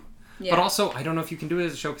too... Yeah. But also, I don't know if you can do it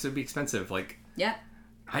as a show because it would be expensive. Like, Yep.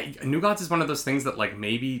 New Gods is one of those things that, like,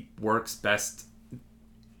 maybe works best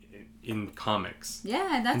in comics.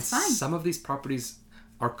 Yeah, that's fine. Some of these properties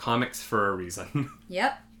are comics for a reason.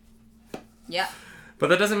 Yep. Yep. But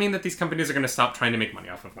that doesn't mean that these companies are going to stop trying to make money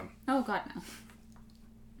off of them. Oh, God, no.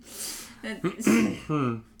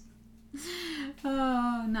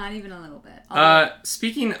 Oh, not even a little bit.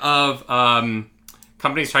 Speaking of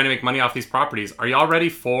companies trying to make money off these properties, are y'all ready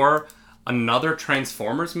for another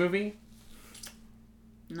Transformers movie?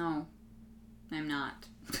 No, I'm not.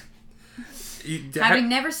 Having Having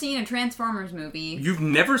never seen a Transformers movie. You've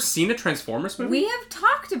never seen a Transformers movie? We have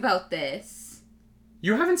talked about this.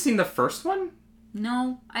 You haven't seen the first one?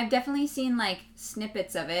 No, I've definitely seen, like,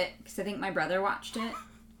 snippets of it, because I think my brother watched it.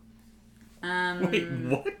 Wait,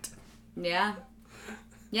 what? Yeah.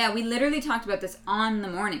 Yeah, we literally talked about this on the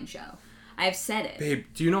morning show. I've said it. Babe,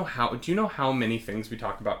 do you know how many things we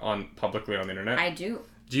talk about publicly on the internet? I do.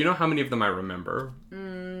 Do you know how many of them I remember?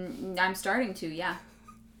 I'm starting to, yeah.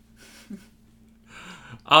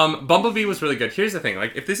 Bumblebee was really good. Here's the thing,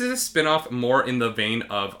 like, if this is a spin-off more in the vein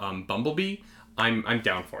of Bumblebee, I'm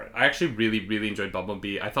down for it. I actually really, really enjoyed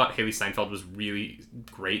Bumblebee. I thought Haley Steinfeld was really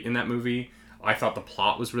great in that movie. I thought the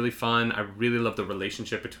plot was really fun. I really loved the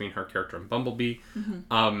relationship between her character and Bumblebee.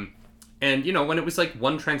 Mm-hmm. And, you know, when it was, like,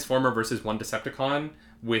 one Transformer versus one Decepticon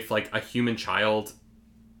with, like, a human child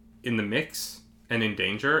in the mix and in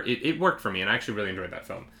danger, it worked for me, and I actually really enjoyed that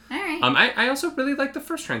film. All right. I also really liked the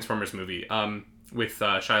first Transformers movie with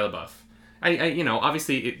Shia LaBeouf. I you know,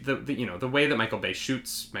 obviously, the way that Michael Bay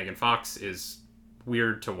shoots Megan Fox is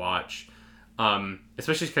weird to watch.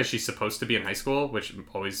 Especially because she's supposed to be in high school, which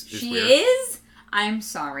always is weird. She is? I'm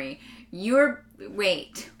sorry.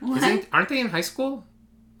 Wait. What? Aren't they in high school?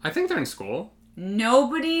 I think they're in school.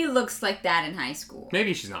 Nobody looks like that in high school.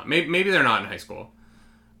 Maybe she's not. Maybe they're not in high school.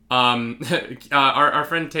 Our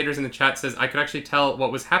friend Taters in the chat says, I could actually tell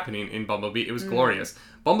what was happening in Bumblebee. It was glorious.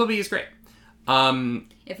 Bumblebee is great.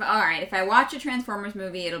 If I watch a Transformers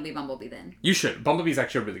movie, it'll be Bumblebee then. You should. Bumblebee's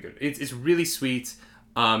actually really good. It's really sweet.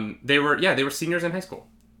 They were seniors in high school.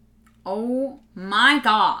 Oh my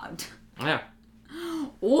God. Yeah.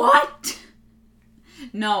 What?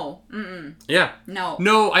 No. Mm-mm. Yeah. No.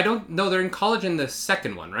 No, I don't. No, they're in college in the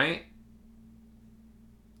second one, right?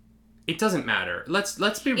 It doesn't matter.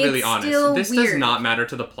 Let's be really honest. This does not matter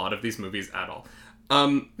to the plot of these movies at all.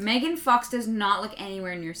 Megan Fox does not look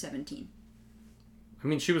anywhere near 17. I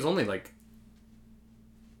mean, she was only like...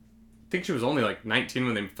 I think she was only like 19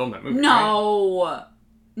 when they filmed that movie, No. Right?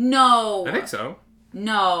 No. I think so.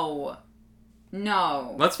 No.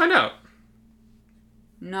 No. Let's find out.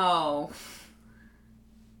 No.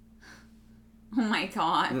 Oh my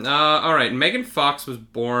God. All right. Megan Fox was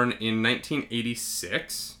born in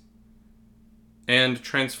 1986. And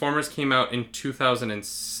Transformers came out in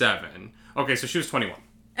 2007. Okay, so she was 21.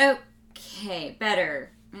 Okay,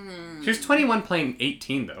 better. She was 21 playing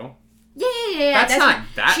 18, though. Yeah. That's not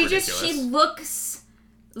that ridiculous. She looks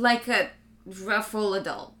like a full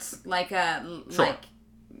adult. Sure.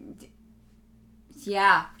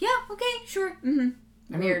 Yeah, okay, sure.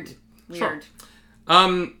 Mm-hmm. Weird. Sure.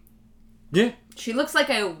 Yeah. She looks like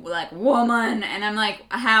a woman, and I'm like,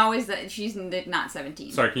 how is that? She's not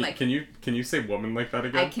 17. Sorry, can you say woman like that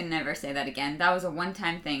again? I can never say that again. That was a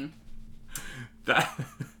one-time thing.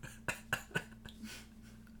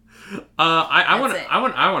 I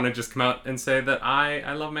want to just come out and say that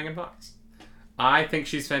I love Megan Fox. I think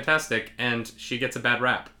she's fantastic, and she gets a bad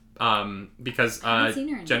rap because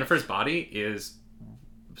Jennifer's Body is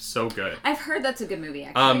so good. I've heard that's a good movie,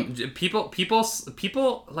 actually.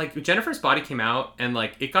 People like Jennifer's Body came out and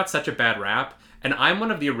like it got such a bad rap. And I'm one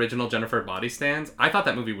of the original Jennifer Body stans. I thought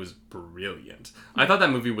that movie was brilliant. I thought that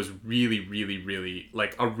movie was really, really, really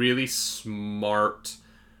like a really smart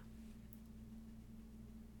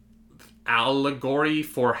allegory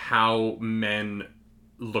for how men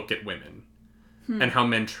look at women and how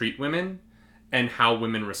men treat women and how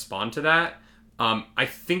women respond to that. I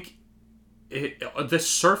think the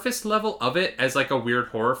surface level of it as like a weird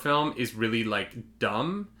horror film is really like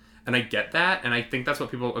dumb, and I get that, and I think that's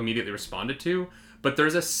what people immediately responded to. But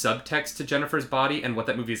there's a subtext to Jennifer's Body and what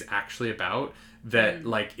that movie is actually about that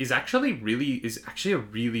like is actually a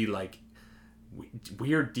really like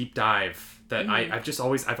weird deep dive that I've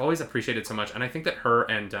always appreciated so much. And I think that her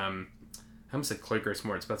and I almost said Chloe Grace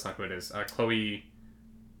Moretz, but that's not who it is. Chloe,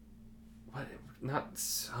 what? Not,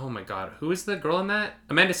 oh my God, who is the girl in that?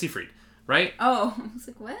 Amanda Seyfried, right? Oh, I was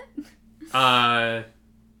like, what?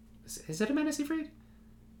 Is it Amanda Seyfried?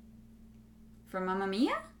 For Mamma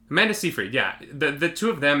Mia? Amanda Seyfried, yeah. The two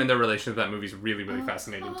of them and their relationship with that movie is really, really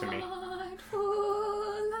fascinating to me.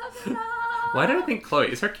 Why did I think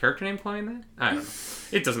Chloe? Is her character name Chloe in that? I don't know.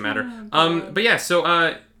 It doesn't matter. But yeah, so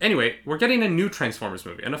anyway, we're getting a new Transformers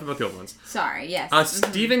movie. Enough about the old ones. Sorry, yes.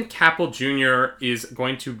 Stephen Caple Jr. is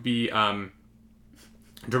going to be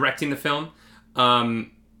directing the film.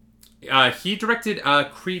 He directed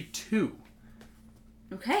Creed 2.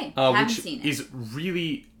 Okay, haven't seen it. Is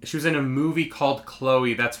really... She was in a movie called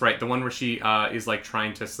Chloe. That's right. The one where she is like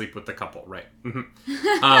trying to sleep with the couple. Right.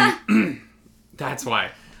 Mm-hmm. That's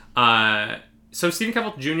why. So Stephen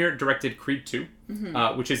Caple Jr. directed Creed 2,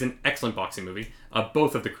 which is an excellent boxing movie.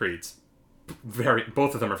 Both of the Creeds,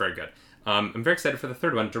 both of them are very good. I'm very excited for the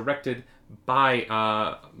third one, directed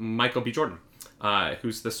by Michael B. Jordan,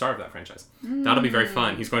 who's the star of that franchise. That'll be very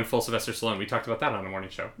fun. He's going full Sylvester Stallone. We talked about that on the morning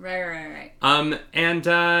show. Right. Oh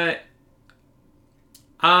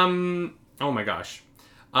my gosh.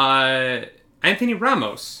 Anthony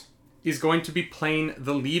Ramos is going to be playing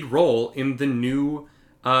the lead role in the new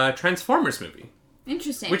Transformers movie.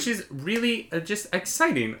 Interesting. Which is really just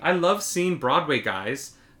exciting. I love seeing Broadway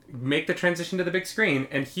guys make the transition to the big screen,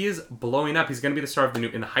 and he is blowing up. He's going to be the star of the new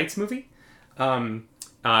In the Heights movie,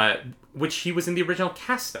 which he was in the original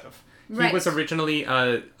cast of. Right. He was originally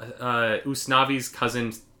Usnavi's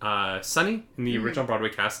cousin, Sonny, in the original Broadway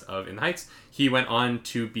cast of In the Heights. He went on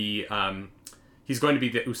to be... he's going to be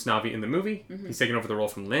the Usnavi in the movie. He's taking over the role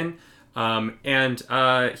from Lynn. And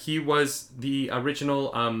he was the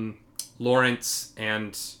original Lawrence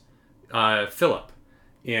and Philip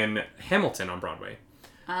in Hamilton on Broadway.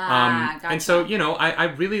 Gotcha. And so, you know, I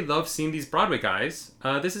really love seeing these Broadway guys.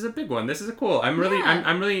 This is a big one. This is a cool. I'm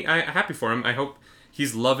really happy for him. I hope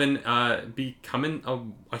he's loving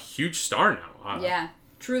becoming a huge star now. Yeah,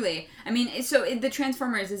 truly. I mean, so the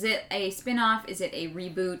Transformers, is it a spin-off? Is it a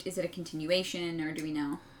reboot? Is it a continuation? Or do we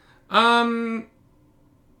know? I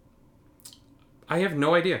have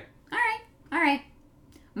no idea. All right.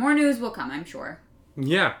 More news will come, I'm sure.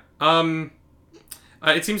 Yeah.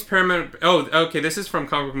 It seems Paramount... Oh, okay, this is from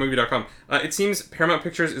comicbookmovie.com. It seems Paramount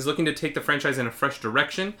Pictures is looking to take the franchise in a fresh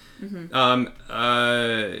direction.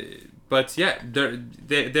 But yeah,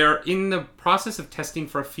 they're in the process of testing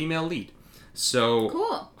for a female lead. So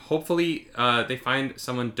cool. Hopefully they find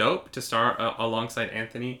someone dope to star alongside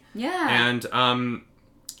Anthony. Yeah. And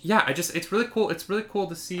yeah, it's really cool. It's really cool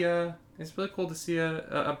to see a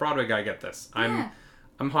Broadway guy get this. Yeah.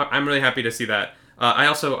 I'm really happy to see that. I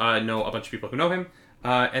also know a bunch of people who know him,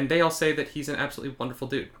 and they all say that he's an absolutely wonderful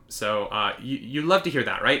dude. So you love to hear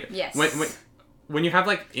that, right? Yes. When you have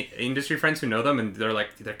like industry friends who know them and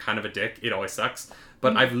they're kind of a dick, it always sucks.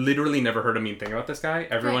 But I've literally never heard a mean thing about this guy.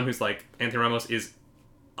 Everyone who's like, Anthony Ramos is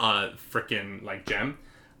a freaking like gem.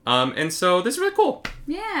 And so this is really cool.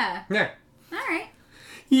 Yeah. Yeah. All right.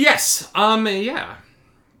 Yes. Yeah.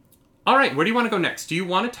 All right. Where do you want to go next? Do you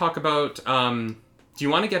want to talk about? Do you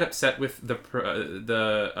want to get upset with the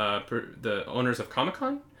owners of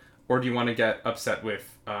Comic-Con, or do you want to get upset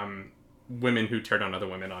with women who tear down other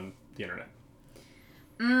women on the internet?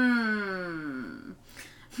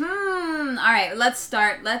 All right. Let's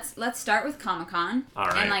start with Comic-Con. All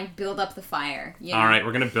right. And like build up the fire. You know? All right.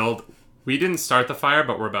 We're gonna build. We didn't start the fire,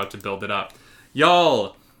 but we're about to build it up,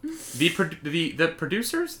 y'all. The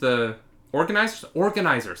producers, the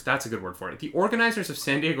organizers, that's a good word for it. The organizers of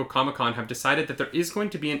San Diego Comic-Con have decided that there is going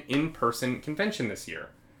to be an in-person convention this year.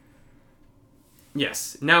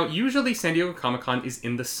 Yes. Now, usually San Diego Comic-Con is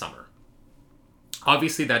in the summer.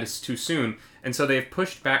 Obviously, that is too soon, and so they've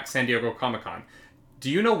pushed back San Diego Comic-Con. Do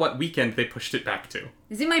you know what weekend they pushed it back to?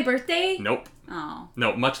 Is it my birthday? Nope. Oh.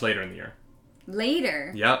 No, much later in the year.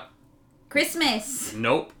 Later? Yep. Christmas?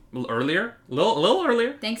 Nope. A little earlier? A little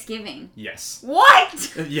earlier? Thanksgiving? Yes.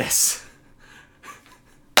 What? Yes.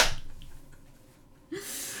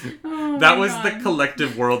 Oh that was God. the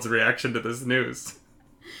collective world's reaction to this news.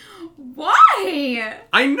 Why?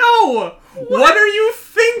 I know! What are you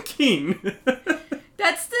thinking?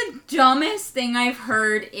 That's the dumbest thing I've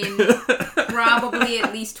heard in probably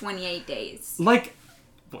at least 28 days. Like,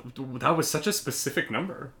 that was such a specific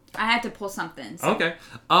number. I had to pull something. So. Okay.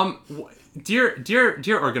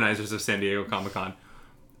 Dear organizers of San Diego Comic-Con,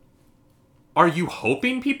 are you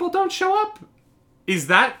hoping people don't show up?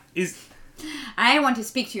 I want to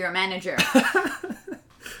speak to your manager.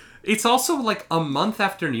 It's also like a month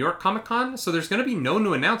after New York Comic-Con, so there's going to be no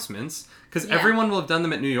new announcements, because everyone will have done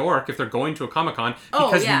them at New York if they're going to a Comic-Con,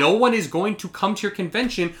 because no one is going to come to your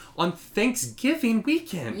convention on Thanksgiving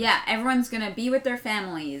weekend. Yeah, everyone's going to be with their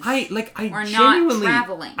families. I or genuinely, not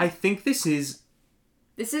traveling. I think this is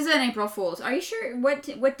This is an April Fool's. Are you sure?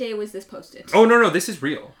 What day was this posted? Oh, no, this is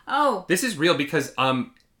real. Oh. This is real because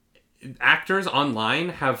actors online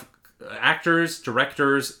have... actors,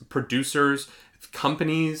 directors, producers,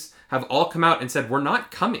 companies have all come out and said, we're not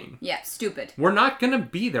coming. Yeah, stupid. We're not going to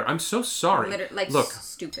be there. I'm so sorry. Look,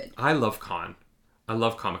 stupid. I love con. I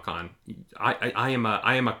love Comic-Con. I am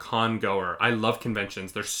a con goer. I love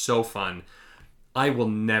conventions. They're so fun. I would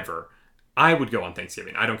go on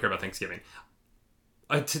Thanksgiving. I don't care about Thanksgiving.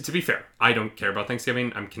 To be fair, I don't care about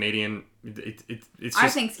Thanksgiving. I'm Canadian. It's just... Our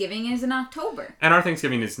Thanksgiving is in October. And our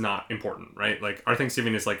Thanksgiving is not important, right? Like, our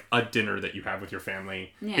Thanksgiving is like a dinner that you have with your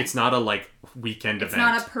family. Yeah. It's not a, like, weekend event. It's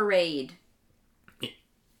not a parade.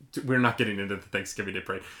 We're not getting into the Thanksgiving Day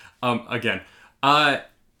parade. Again,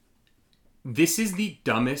 this is the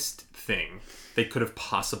dumbest thing they could have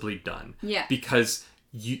possibly done. Yeah. Because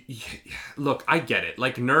you look, I get it.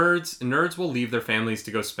 Like, nerds will leave their families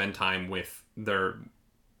to go spend time with their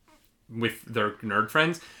nerd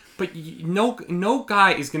friends. But no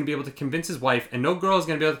guy is going to be able to convince his wife, and no girl is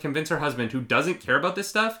going to be able to convince her husband, who doesn't care about this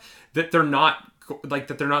stuff, that they're not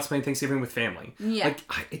spending Thanksgiving with family. Yeah. Like,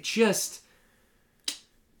 it just...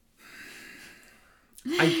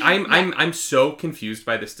 I'm so confused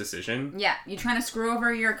by this decision. Yeah, you're trying to screw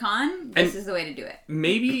over your con? This is the way to do it.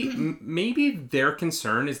 Maybe their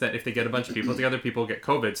concern is that if they get a bunch of people together, people get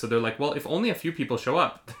COVID. So they're like, well, if only a few people show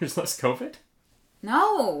up, there's less COVID.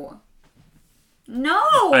 No.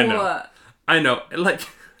 I know. Like,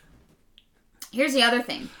 here's the other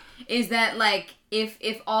thing, is that, like,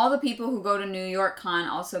 if all the people who go to New York Con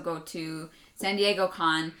also go to San Diego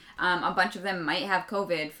Con, a bunch of them might have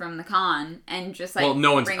COVID from the con and just, like,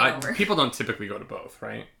 bring it over. People don't typically go to both,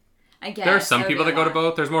 right? I guess. There are some people that go to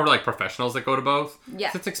both. There's more like professionals that go to both. Yeah.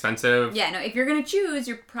 It's expensive. Yeah, no, if you're going to choose,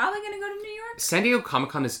 you're probably going to go to New York. San Diego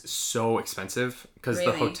Comic-Con is so expensive because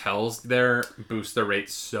the hotels there boost their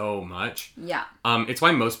rates so much. Yeah. It's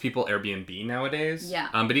why most people Airbnb nowadays. Yeah.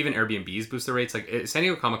 But even Airbnbs boost their rates. Like, San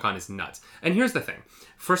Diego Comic-Con is nuts. And here's the thing.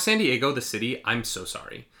 For San Diego, the city, I'm so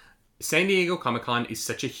sorry. San Diego Comic-Con is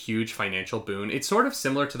such a huge financial boon. It's sort of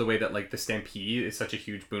similar to the way that, like, the Stampede is such a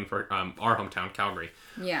huge boon for our hometown, Calgary.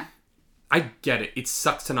 Yeah. I get it. It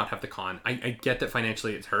sucks to not have the con. I get that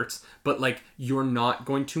financially it hurts, but, like, you're not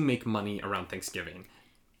going to make money around Thanksgiving.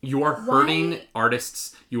 You are hurting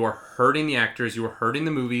artists. You are hurting the actors. You are hurting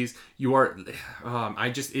the movies. You are.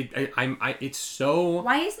 It's so.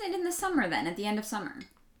 Why isn't it in the summer then? At the end of summer.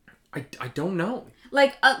 I don't know.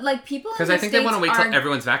 Like people. Because I think they want to wait till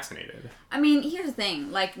everyone's vaccinated. I mean, here's the thing.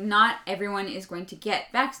 Like, not everyone is going to get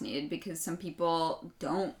vaccinated because some people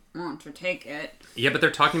don't want to take it. Yeah, but they're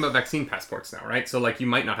talking about vaccine passports now, right? So, like, you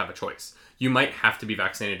might not have a choice. You might have to be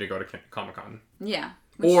vaccinated to go to Comic-Con. Yeah.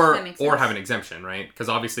 Or have an exemption, right? Because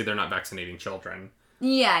obviously they're not vaccinating children.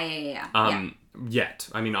 Yeah. Yet.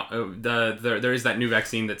 I mean, there is that new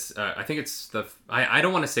vaccine that's, I think it's I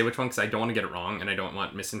don't want to say which one because I don't want to get it wrong and I don't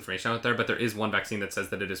want misinformation out there, but there is one vaccine that says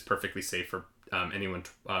that it is perfectly safe for anyone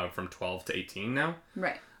from 12 to 18 now.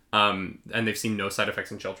 Right. And they've seen no side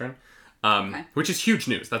effects in children, which is huge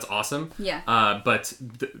news. That's awesome. Yeah. But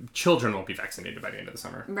the children won't be vaccinated by the end of the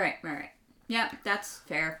summer. Right. Yeah, that's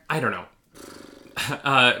fair. I don't know.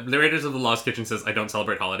 The Raiders of the Lost Kitchen says, I don't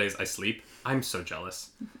celebrate holidays, I sleep. I'm so jealous.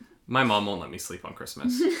 My mom won't let me sleep on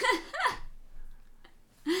Christmas.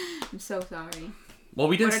 I'm so sorry. Well,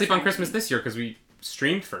 we didn't sleep on Christmas this year because we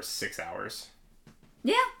streamed for 6 hours.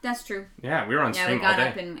 Yeah, that's true. Yeah, we were on stream all day. Yeah, we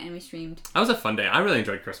got up and we streamed. That was a fun day. I really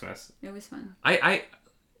enjoyed Christmas. It was fun. It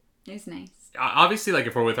was nice. Obviously, like,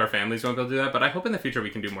 if we're with our families, we won't be able to do that, but I hope in the future we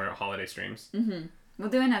can do more holiday streams. Mm-hmm. We'll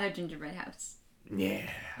do another gingerbread house. Yeah.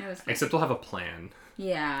 It was fun. Except we'll have a plan.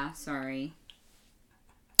 Yeah, sorry.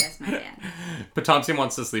 That's my bad. Potomsium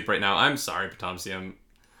wants to sleep right now. I'm sorry, Potomsium.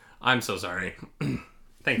 I'm so sorry.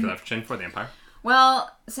 Thank you for that, Chin, for the Empire. Well,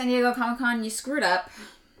 San Diego Comic-Con, you screwed up.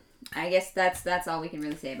 I guess that's all we can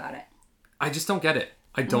really say about it. I just don't get it.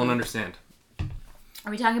 I don't understand.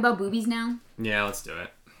 Are we talking about boobies now? Yeah, let's do it.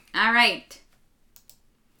 All right.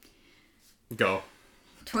 Go.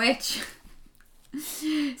 Twitch.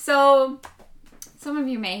 So, some of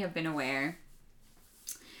you may have been aware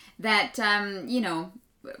that,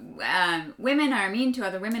 women are mean to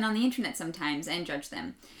other women on the internet sometimes and judge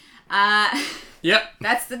them. Yep.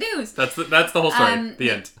 That's the news. That's the whole story.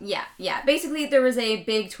 The end. Yeah. Basically, there was a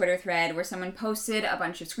big Twitter thread where someone posted a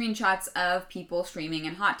bunch of screenshots of people streaming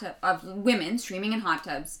in of women streaming in hot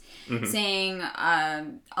tubs, saying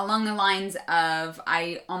along the lines of,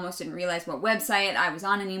 "I almost didn't realize what website I was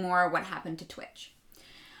on anymore. What happened to Twitch?"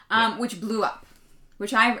 Which blew up.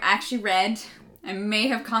 Which I actually read. I may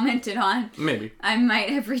have commented on. Maybe. I might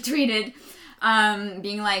have retweeted,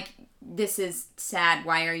 being like, this is sad.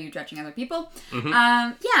 Why are you judging other people? Mm-hmm.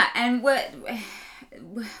 Yeah, and what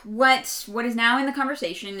is now in the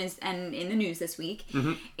conversation is, and in the news this week,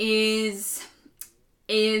 mm-hmm. is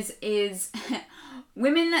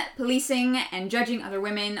women policing and judging other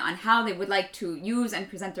women on how they would like to use and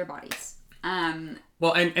present their bodies.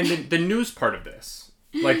 Well, and the news part of this,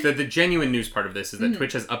 like the genuine news part of this, is that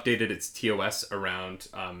Twitch has updated its TOS around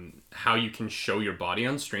how you can show your body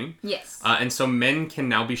on stream. Yes. And so men can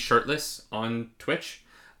now be shirtless on Twitch,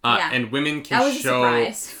 and women can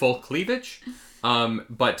show full cleavage,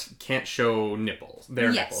 but can't show nipples,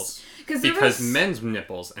 their nipples. Because men's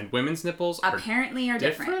nipples and women's nipples apparently are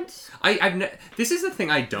different. This is the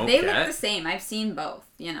thing I don't get. They look the same. I've seen both,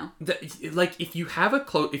 like if you have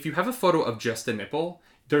a photo of just a nipple,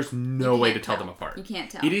 there's no way to tell them apart. You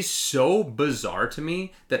can't tell. It is so bizarre to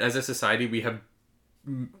me that as a society we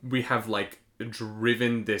have like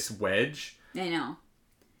driven this wedge. I know.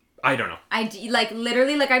 I don't know.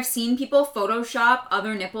 Literally, I've seen people Photoshop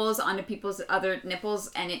other nipples onto people's other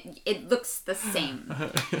nipples, and it looks the same.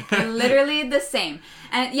 Literally the same.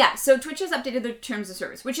 And yeah, so Twitch has updated their terms of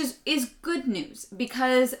service, which is good news,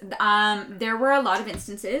 because there were a lot of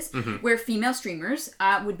instances where female streamers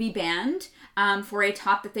would be banned for a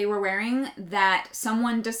top that they were wearing that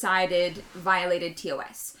someone decided violated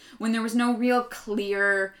TOS. When there was no real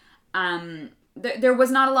clear... There was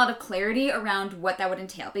not a lot of clarity around what that would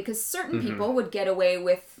entail, because certain people would get away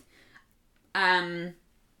with,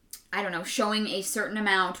 showing a certain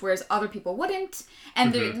amount, whereas other people wouldn't,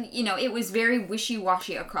 and it was very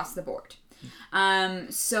wishy-washy across the board.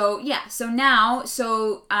 So now,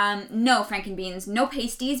 no Frankenbeans, no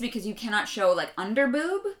pasties, because you cannot show under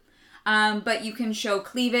boob, but you can show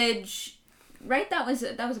cleavage, right? That was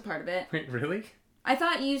a part of it. Wait, really? I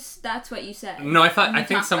thought that's what you said. No, I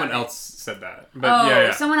think someone else said that. But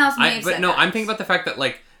yeah. Someone else may have said that. But no, I'm thinking about the fact that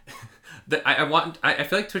I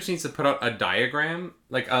feel like Twitch needs to put out a diagram,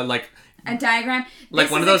 a diagram,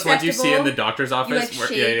 like one of those ones you see in the doctor's office,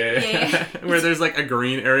 yeah. where there's a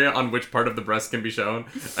green area on which part of the breast can be shown,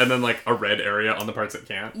 and then a red area on the parts that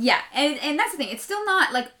can't. Yeah, and that's the thing. It's still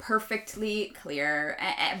not perfectly clear,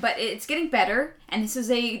 but it's getting better, and this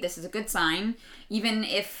is a good sign, even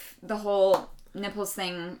if the whole nipples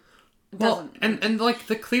thing doesn't. Well, and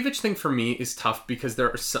the cleavage thing for me is tough, because there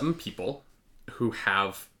are some people who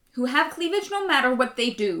have cleavage no matter what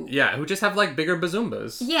they do. Yeah, who just have bigger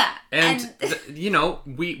bazoombas. Yeah. And there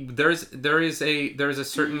is a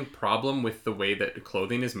certain problem with the way that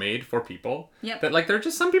clothing is made for people. Yep. That there are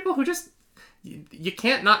just some people who just you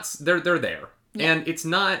can't not they're there. Yep. And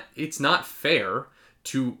it's not fair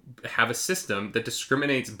to have a system that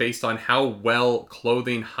discriminates based on how well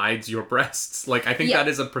clothing hides your breasts. I think that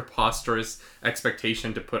is a preposterous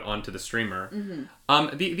expectation to put onto the streamer.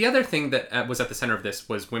 Mm-hmm. The other thing that was at the center of this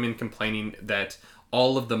was women complaining that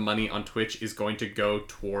all of the money on Twitch is going to go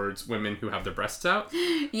towards women who have their breasts out.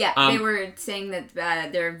 Yeah, they were saying that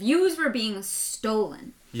their views were being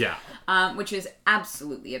stolen. Yeah. Which is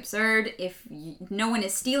absolutely absurd. If no one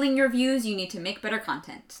is stealing your views, you need to make better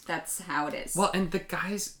content. That's how it is. Well, and the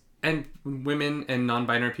guys and women and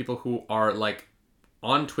non-binary people who are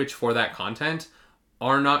on Twitch for that content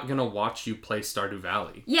are not gonna watch you play Stardew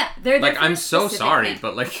Valley. Yeah, they're there for I'm a so specific sorry, thing.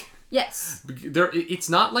 but yes. It's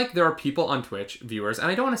not like there are people on Twitch, viewers, and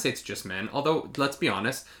I don't want to say it's just men, although, let's be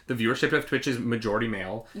honest, the viewership of Twitch is majority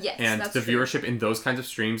male. Yes, and that's the true. viewership in those kinds of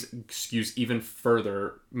streams skews even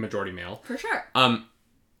further majority male. For sure.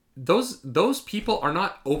 Those people are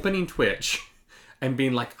not opening Twitch and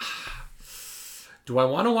being do I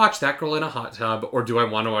want to watch that girl in a hot tub, or do I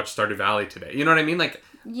want to watch Stardew Valley today? You know what I mean?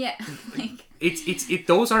 Yeah.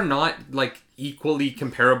 Those are not equally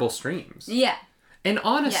comparable streams. Yeah. And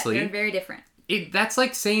honestly, they're very different. That's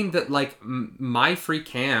like saying that My Free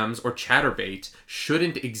Cams or Chatterbait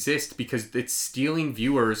shouldn't exist because it's stealing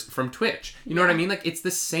viewers from Twitch. You know what I mean? It's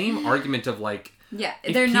the same argument of yeah,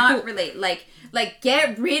 they're not related.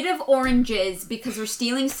 Get rid of oranges because we're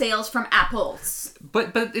stealing sales from apples.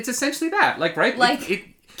 But it's essentially that, right?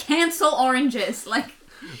 Cancel oranges.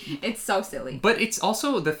 It's so silly. But it's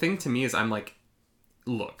also, the thing to me is I'm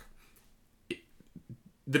look,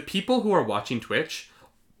 the people who are watching Twitch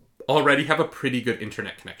already have a pretty good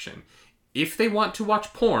internet connection. If they want to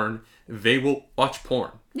watch porn, they will watch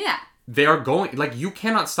porn. Yeah. They are going, you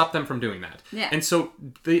cannot stop them from doing that. Yeah. And so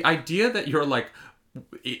the idea that you're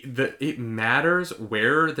it matters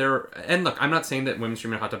where they're, and look, I'm not saying that women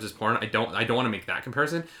streaming hot tubs is porn. I don't want to make that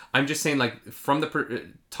comparison. I'm just saying from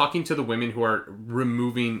talking to the women who are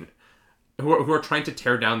removing, who are trying to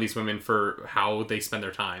tear down these women for how they spend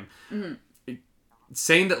their time. Mm-hmm.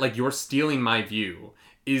 Saying that you're stealing my view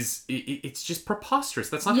it's just preposterous.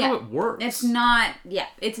 That's not how it works. It's not. Yeah,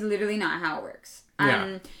 it's literally not how it works.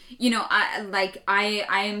 Yeah. You know, I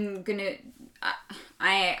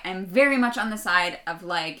am very much on the side of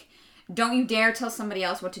like, don't you dare tell somebody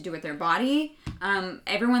else what to do with their body.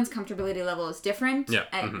 Everyone's comfortability level is different. Yeah.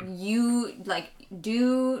 You like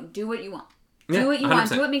do what you want. Yeah, Do what you 100%. want.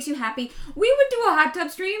 Do what makes you happy. We would do a hot tub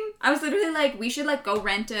stream. I was literally like, we should like go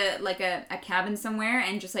rent a cabin somewhere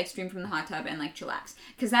and just like stream from the hot tub and like chillax.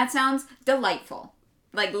 Because that sounds delightful.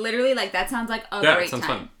 Like literally, like that sounds like a great time.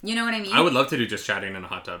 Fun. You know what I mean? I would love to do just chatting in a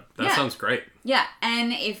hot tub. That sounds great. Yeah,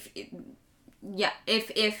 and if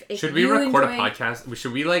should we you record enjoy... a podcast?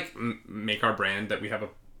 Should we like make our brand that we have a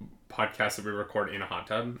podcast that we record in a hot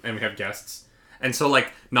tub and we have guests? And so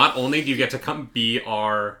like not only do you get to come be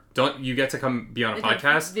on a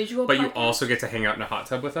podcast, but you also get to hang out in a hot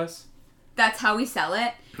tub with us. That's how we sell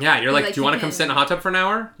it. Yeah, you're like, do you want to come sit in a hot tub for an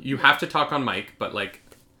hour? You have to talk on mic, but like.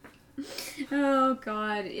 Oh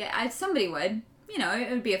God, yeah, somebody would. You know, it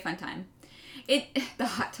would be a fun time. The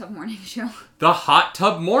hot tub morning show. The hot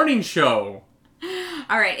tub morning show.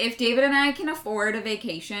 All right, if David and I can afford a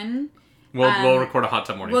vacation, we'll record a hot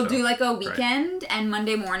tub morning show. We'll do like a weekend, and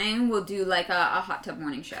Monday morning we'll do like a hot tub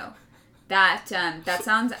morning show. That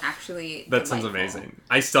sounds actually That delightful. sounds amazing.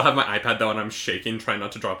 I still have my iPad though, and I'm shaking, trying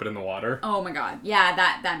not to drop it in the water. Oh my God, yeah,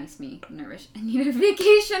 that makes me nervous. I need a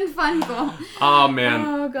vacation fund goal. Oh man.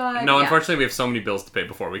 Oh God. No, unfortunately, we have so many bills to pay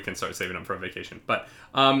before we can start saving up for a vacation. But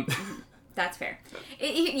That's fair.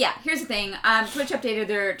 Here's the thing. Twitch updated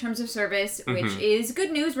their terms of service, which is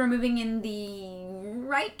good news. We're moving in the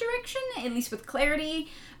right direction, at least with clarity.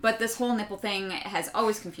 But this whole nipple thing has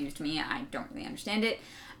always confused me. I don't really understand it.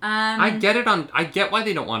 I get why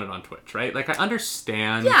they don't want it on Twitch, right? Like, I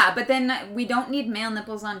understand. Yeah, but then we don't need male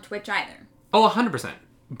nipples on Twitch either. Oh, 100%.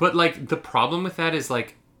 But, like, the problem with that is,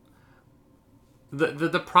 like,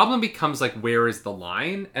 the problem becomes, like, where is the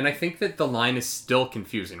line? And I think that the line is still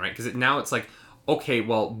confusing, right? Because now it's like, okay,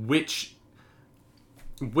 well, which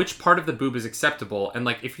part of the boob is acceptable? And,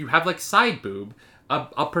 like, if you have, like, side boob,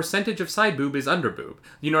 a percentage of side boob is under boob.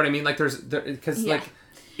 You know what I mean? Like, because, like...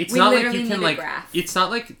 It's not like you can, like, it's not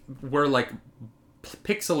like we're, like,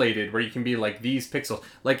 pixelated where you can be, like, these pixels.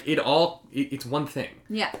 Like, it's one thing.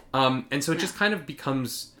 Yeah. And so it just kind of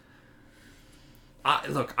becomes...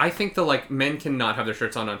 look, I think men cannot have their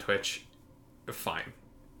shirts on Twitch. Fine.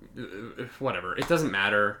 Whatever. It doesn't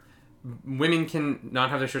matter. Women can not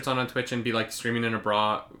have their shirts on Twitch and be, like, streaming in a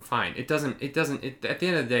bra. Fine. At the end of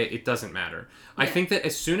the day, it doesn't matter. Yeah. I think that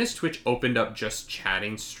as soon as Twitch opened up just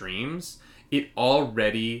chatting streams... It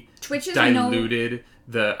already diluted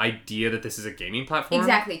the idea that this is a gaming platform.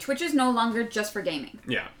 Exactly. Twitch is no longer just for gaming.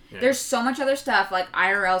 Yeah. There's so much other stuff, like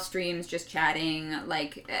IRL streams, just chatting,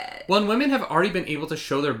 like... Well, and women have already been able to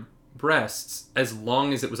show their breasts as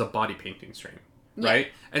long as it was a body painting stream, right?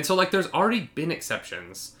 Yeah. And so, like, there's already been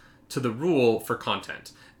exceptions to the rule for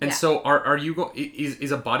content. And so, are you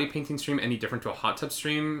is a body painting stream any different to a hot tub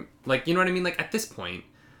stream? Like, you know what I mean? Like, at this point...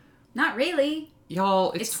 Not really.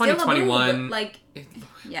 Y'all, it's 2021. Like,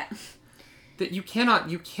 yeah. That you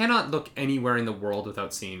cannot look anywhere in the world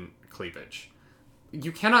without seeing cleavage.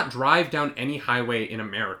 You cannot drive down any highway in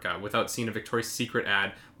America without seeing a Victoria's Secret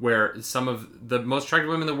ad where some of the most attractive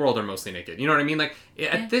women in the world are mostly naked. You know what I mean? Like,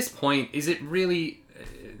 at this point, is it really...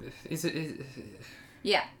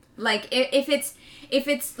 Yeah. Like, if it's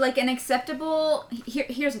like an acceptable...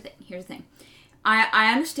 Here's the thing.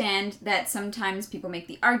 I understand that sometimes people make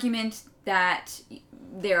the argument that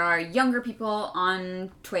there are younger people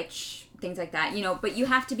on Twitch, things like that, you know, but you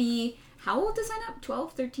have to be, how old to sign up?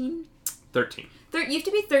 12, 13? 13. You have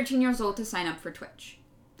to be 13 years old to sign up for Twitch.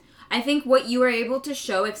 I think what you are able to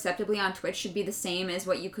show acceptably on Twitch should be the same as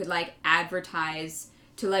what you could, like, advertise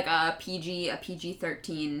to, like, a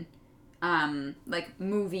PG-13, like,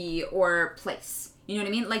 movie or place. You know what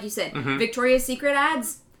I mean? Like you said, Victoria's Secret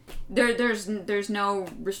ads... There's no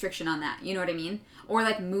restriction on that. You know what I mean? Or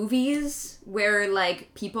like movies where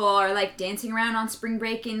like people are like dancing around on spring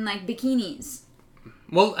break in like bikinis.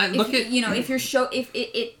 Well, and look at if you're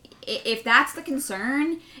if that's the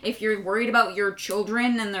concern, if you're worried about your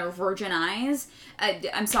children and their virgin eyes,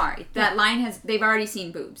 I'm sorry. That line they've already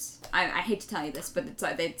seen boobs. I hate to tell you this, but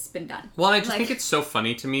it's been done. Well, I just think it's so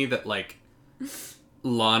funny to me that like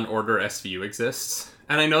Law and Order SVU exists.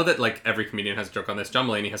 And I know that, like, every comedian has a joke on this. John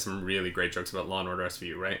Mulaney has some really great jokes about Law & Order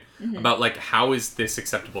SVU, right? Mm-hmm. About, like, how is this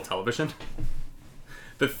acceptable television?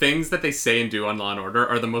 The things that they say and do on Law & Order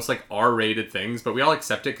are the most, like, R-rated things, but we all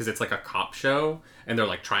accept it because it's, like, a cop show, and they're,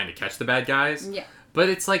 like, trying to catch the bad guys. Yeah. But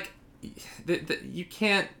it's, like, you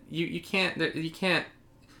can't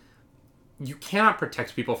you cannot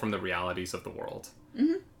protect people from the realities of the world.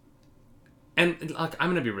 Mm-hmm. And look, I'm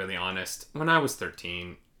going to be really honest. When I was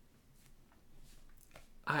 13,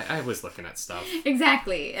 I was looking at stuff.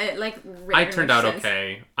 Exactly. I turned out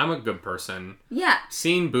okay. I'm a good person. Yeah.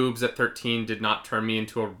 Seeing boobs at 13 did not turn me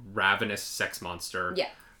into a ravenous sex monster. Yeah.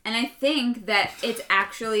 And I think that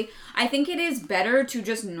I think it is better to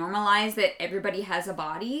just normalize that everybody has a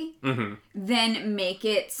body than make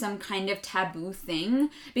it some kind of taboo thing.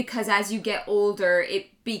 Because as you get older,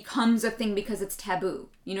 it becomes a thing because it's taboo.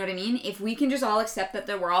 You know what I mean? If we can just all accept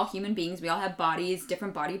that we're all human beings, we all have bodies,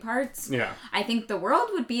 different body parts. Yeah. I think the world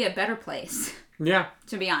would be a better place. Yeah.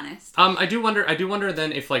 To be honest. I do wonder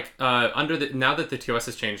then if now that the TOS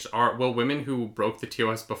has changed, will women who broke the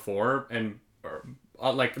TOS before and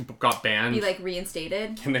got banned be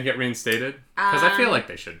reinstated? Can they get reinstated? Because I feel like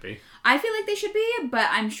they should be. I feel like they should be, but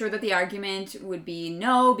I'm sure that the argument would be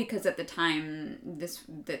no, because at the time this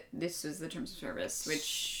was the terms of service,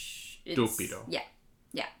 which stupido.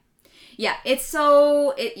 Yeah, it's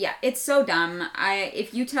so dumb.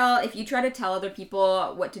 If you try to tell other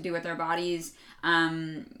people what to do with their bodies,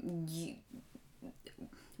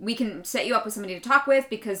 we can set you up with somebody to talk with,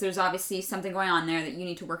 because there's obviously something going on there that you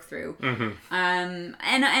need to work through. Mm-hmm. And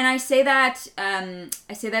I say that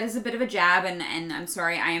as a bit of a jab, and I'm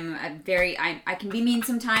sorry, I can be mean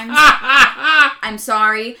sometimes. I'm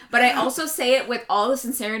sorry, but I also say it with all the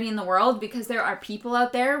sincerity in the world, because there are people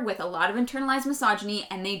out there with a lot of internalized misogyny,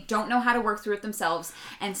 and they don't know how to work through it themselves,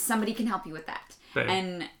 and somebody can help you with that. Babe.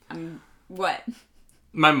 And what?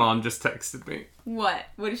 My mom just texted me. What?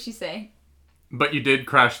 What did she say? But you did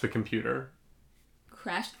crash the computer.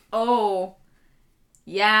 Crashed? Oh.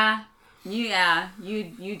 Yeah. You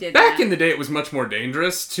did Back in the day, it was much more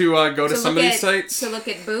dangerous to go to some of these sites. To look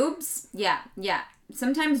at boobs? Yeah.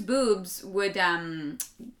 Sometimes boobs would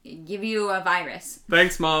give you a virus.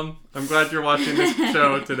 Thanks, Mom. I'm glad you're watching this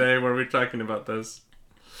show today where we're talking about this.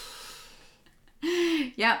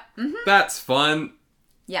 Yep. Mm-hmm. That's fun.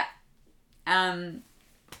 Yeah.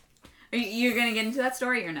 You're going to get into that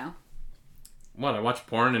story or no? What, I watched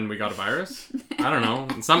porn and we got a virus? I don't know.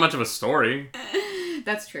 It's not much of a story.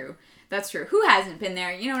 That's true. Who hasn't been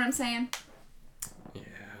there? You know what I'm saying? Yeah.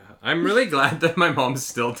 I'm really glad that my mom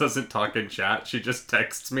still doesn't talk in chat. She just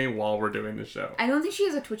texts me while we're doing the show. I don't think she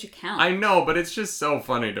has a Twitch account. I know, but it's just so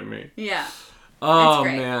funny to me. Yeah. Oh,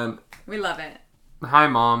 man. We love it. Hi,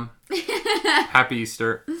 Mom. Happy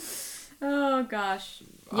Easter. Oh, gosh.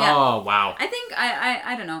 Yeah. Oh, wow. I think,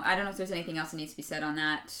 I don't know. I don't know if there's anything else that needs to be said on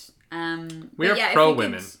that. We are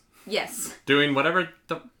pro-women. Yes. Doing whatever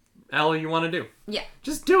the hell you want to do. Yeah.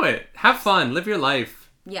 Just do it. Have fun. Live your life.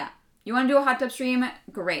 Yeah. You want to do a hot tub stream?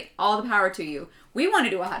 Great. All the power to you. We want to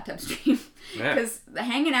do a hot tub stream. Because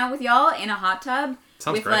hanging out with y'all in a hot tub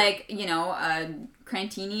sounds with great. A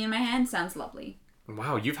crantini in my hand sounds lovely.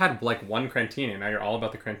 Wow, you've had one crantini, and now you're all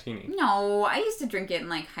about the crantini. No, I used to drink it in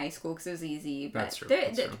high school because it was easy. But That's true.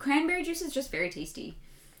 The cranberry juice is just very tasty.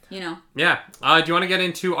 You know. Yeah. Do you want to get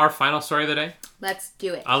into our final story of the day? Let's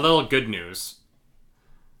do it. A little good news.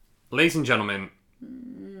 Ladies and gentlemen.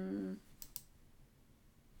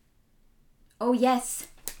 Oh, yes.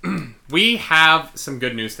 We have some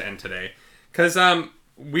good news to end today. Because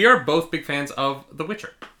we are both big fans of The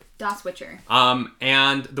Witcher. Das Witcher.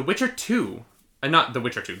 And The Witcher 2, not The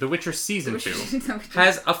Witcher 2, The Witcher Season 2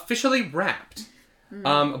 has officially wrapped.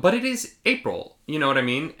 But it is April, you know what I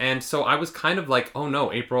mean? And so I was kind of like, oh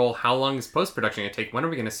no, April, how long is post-production going to take? When are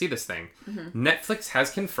we going to see this thing? Mm-hmm. Netflix has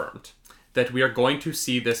confirmed that we are going to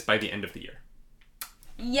see this by the end of the year.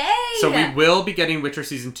 Yay! So we will be getting Witcher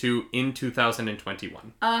Season 2 in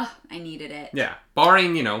 2021. I needed it. Yeah.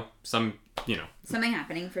 Barring, something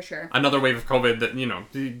happening for sure. Another wave of COVID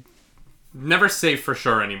that, never safe for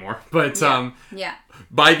sure anymore. But, yeah.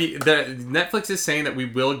 By the Netflix is saying that we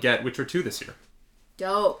will get Witcher 2 this year.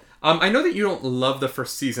 Dope. I know that you don't love the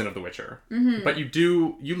first season of The Witcher, but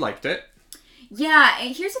you liked it. Yeah,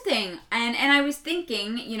 here's the thing, and I was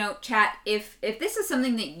thinking, chat, if this is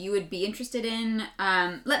something that you would be interested in,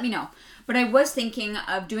 let me know. But I was thinking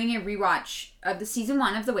of doing a rewatch of the season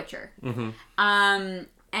 1 of The Witcher,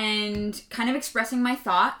 and kind of expressing my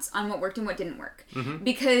thoughts on what worked and what didn't work,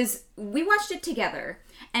 because we watched it together.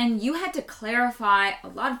 And you had to clarify a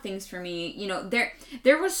lot of things for me.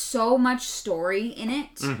 There was so much story in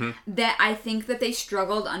it that I think that they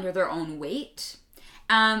struggled under their own weight.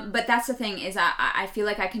 But that's the thing is I feel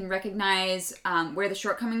like I can recognize where the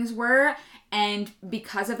shortcomings were And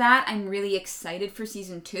because of that, I'm really excited for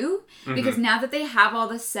season 2. Because now that they have all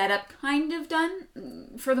the setup kind of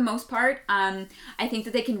done, for the most part, I think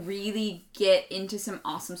that they can really get into some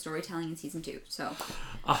awesome storytelling in season 2. So,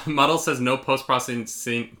 Muddle says no post-processing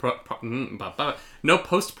no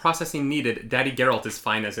post-processing needed. Daddy Geralt is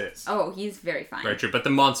fine as is. oh, he's very fine. Very true, but the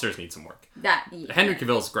monsters need some work. Yeah. Henry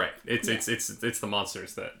Cavill is great. It's the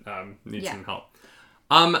monsters that need some help.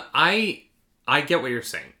 I get what you're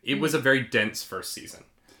saying. It was a very dense first season.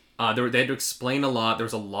 They had to explain a lot. There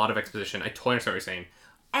was a lot of exposition. I totally understand what you're saying.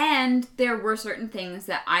 And there were certain things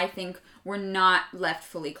that I think were not left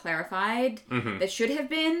fully clarified that should have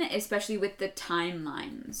been, especially with the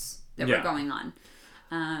timelines that were going on.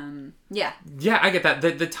 Yeah, I get that.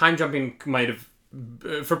 The time jumping might have...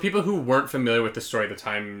 For people who weren't familiar with the story, the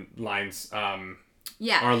timelines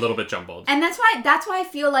are a little bit jumbled. And that's why I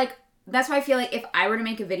feel like if I were to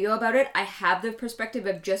make a video about it, I have the perspective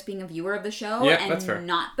of just being a viewer of the show and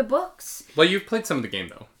not the books. Well, you've played some of the game,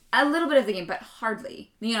 though. A little bit of the game, but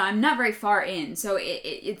hardly. You know, I'm not very far in, so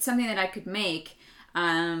it's something that I could make,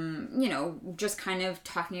 you know, just kind of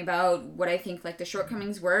talking about what I think, like, the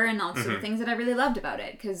shortcomings were and also the things that I really loved about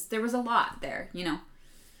it, because there was a lot there, you know.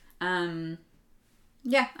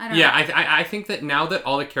 Yeah, I don't know. Yeah, I think that now that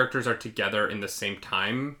all the characters are together in the same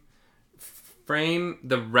time frame,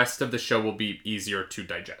 the rest of the show will be easier to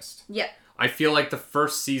digest. Yeah. I feel like the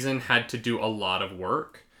first season had to do a lot of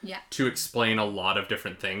work to explain a lot of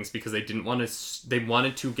different things because they didn't want to... They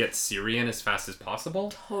wanted to get Ciri in as fast as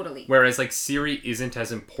possible. Totally. Whereas, like, Ciri isn't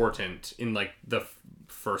as important in, like, the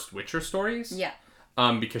first Witcher stories. Yeah.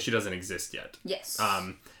 Because she doesn't exist yet. Yes.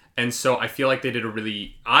 And so I feel like they did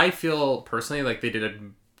I feel personally like they did a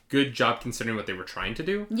good job considering what they were trying to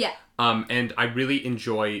do. Yeah. And I really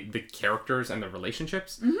enjoy the characters and the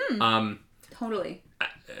relationships. Totally.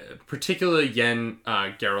 Particularly Yen,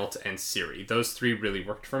 Geralt, and Ciri. Those three really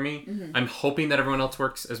worked for me. I'm hoping that everyone else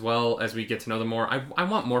works as well as we get to know them more. I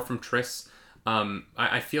want more from Triss.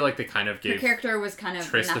 I feel like they kind of gave... Her character was kind of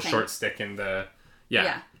Triss nothing. the short stick in the...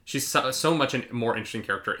 Yeah. She's so much a more interesting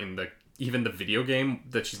character in even the video game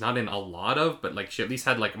that she's not in a lot of, but like she at least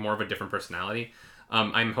had like more of a different personality.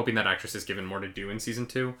 I'm hoping that actress is given more to do in season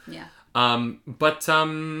 2. Yeah.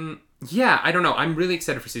 Yeah, I don't know. I'm really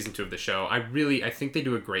excited for season 2 of the show. I think they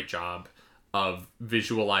do a great job of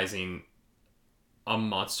visualizing a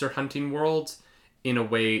monster hunting world in a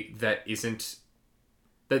way that isn't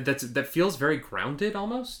that feels very grounded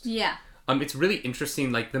almost. Yeah. It's really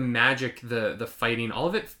interesting. Like the magic, the fighting, all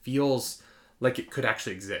of it feels like it could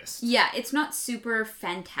actually exist. Yeah, it's not super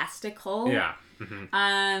fantastical. Yeah.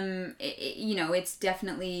 You know, it's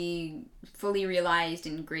definitely fully realized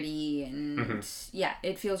and gritty and yeah,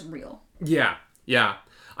 it feels real. Yeah.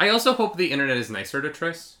 I also hope the internet is nicer to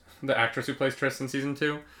Triss, the actress who plays Triss in season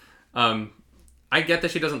 2. I get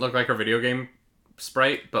that she doesn't look like her video game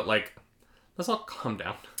sprite, but like, let's all calm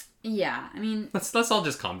down. Yeah, I mean, let's all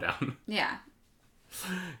just calm down. Yeah.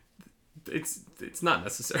 It's not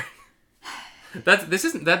necessary.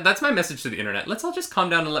 That's my message to the internet. Let's all just calm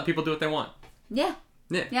down and let people do what they want. Yeah.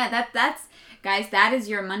 That's guys, that is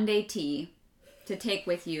your Monday tea to take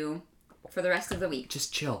with you for the rest of the week.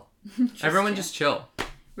 Just chill. Everyone just chill.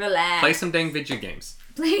 Relax. Play some dang video games.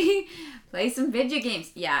 Play some video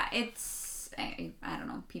games. Yeah, it's I don't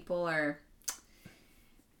know. People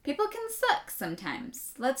can suck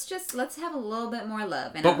sometimes. Let's have a little bit more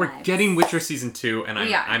love in our lives. But we're getting Witcher season 2 and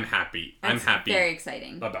I'm happy. I'm happy. Very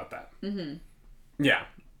exciting about that. Yeah.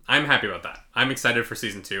 I'm happy about that. I'm excited for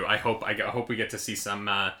season 2. I hope we get to see some.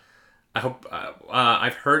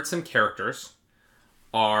 I've heard some characters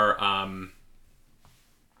are.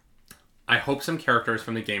 I hope some characters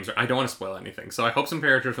from the games are. I don't want to spoil anything, so I hope some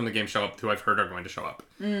characters from the game show up who I've heard are going to show up.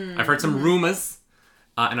 I've heard some rumors,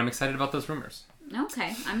 and I'm excited about those rumors.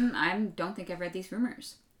 Okay, I don't think I've read these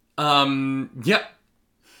rumors. Yep.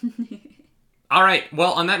 All right.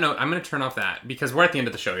 Well, on that note, I'm going to turn off that because we're at the end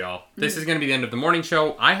of the show, y'all. This is going to be the end of the morning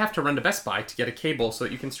show. I have to run to Best Buy to get a cable so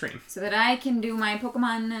that you can stream. So that I can do my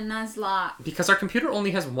Pokemon Nuzlocke. Because our computer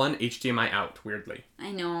only has one HDMI out, weirdly.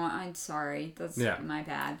 I know. I'm sorry. That's my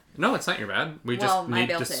bad. No, it's not your bad. We just need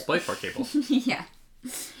DisplayPort cables. Yeah.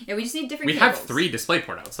 Yeah, we just need different cables. We have 3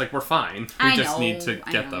 DisplayPort outs. Like, we're fine. We just need to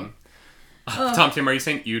get them. Tim, are you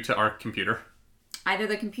saying you to our computer? Either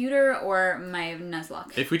the computer or my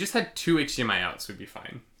Nuzlocke. If we just had 2 HDMI outs, we'd be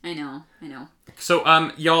fine. I know. So,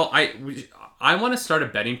 y'all, I want to start a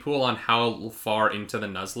betting pool on how far into the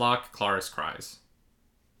Nuzlocke Claris cries.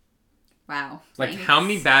 Wow. Like, how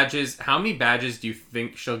many badges do you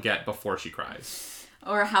think she'll get before she cries?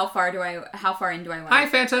 Or how far in do I want? Hi,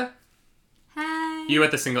 Fanta. Hi. You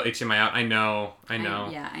at the single HDMI out. I know.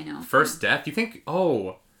 Yeah, I know. First death? You think...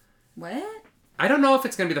 Oh. What? I don't know if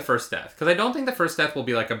it's going to be the first death. Because I don't think the first death will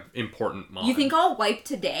be, like, an important mod. You think I'll wipe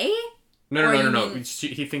today? No.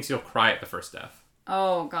 He thinks you'll cry at the first death.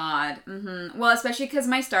 Oh, God. Mm-hmm. Well, especially because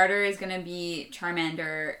my starter is going to be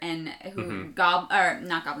Charmander, and who...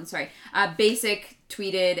 not Goblin, sorry. Basic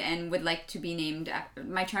tweeted and would like to be named...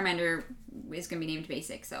 my Charmander is going to be named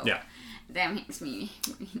Basic, so... Yeah. That makes me...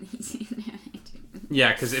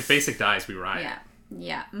 Yeah, because if Basic dies, we riot.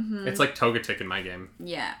 Yeah. Mm-hmm. It's like Togetic in my game.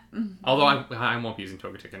 Yeah. Mm-hmm. Although I won't be using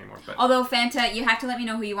Togetic anymore. But although Fanta, you have to let me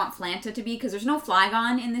know who you want Flanta to be, because there's no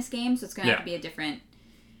Flygon in this game, so it's going to have to be a different...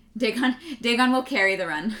 Dagon will carry the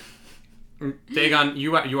run. Dagon,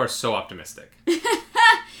 you are so optimistic.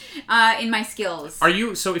 In my skills. Are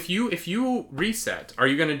you... So if you reset, are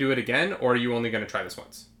you going to do it again, or are you only going to try this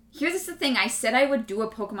once? Here's the thing. I said I would do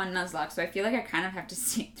a Pokemon Nuzlocke, so I feel like I kind of have to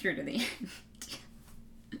stay through to the end.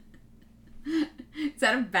 Is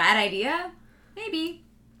that a bad idea? Maybe.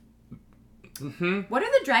 Mm-hmm. What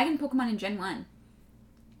are the dragon Pokemon in Gen 1?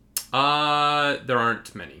 There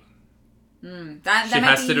aren't many. That she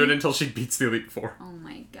has to do it until she beats the Elite Four. Oh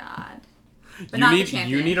my god. But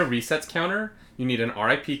you need a resets counter. You need an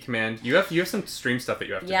RIP command. You have some stream stuff that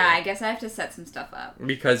you have to do. Yeah, I guess I have to set some stuff up.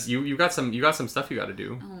 Because you got some stuff you got to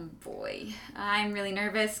do. Oh boy. I'm really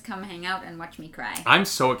nervous. Come hang out and watch me cry.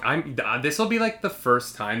 This will be like the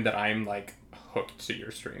first time that I'm like hooked to your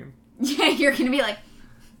stream. Yeah, you're going to be like...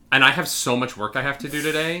 And I have so much work I have to do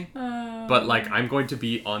today. But like I'm going to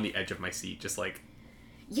be on the edge of my seat just like...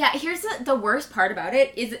 Yeah, here's the worst part about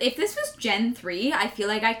it is if this was Gen 3, I feel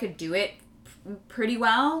like I could do it pretty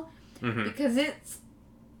well. Mm-hmm. Because it's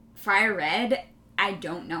Fire Red, I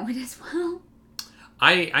don't know it as well.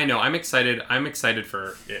 I know. I'm excited. I'm excited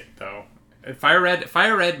for it though. Fire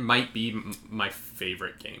Red might be my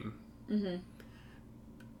favorite game. Mm-hmm.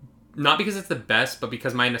 Not because it's the best, but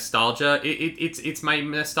because my nostalgia. It's my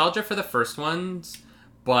nostalgia for the first ones,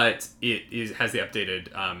 but has the updated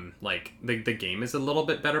like the game is a little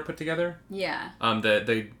bit better put together. Yeah.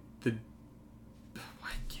 The I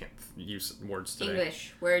can't use words today.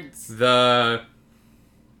 English words. The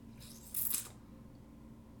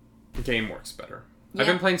game works better. Yeah. I've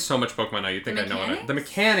been playing so much Pokemon now, you'd think I know it. The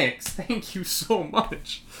mechanics, thank you so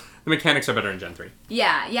much. The mechanics are better in Gen 3.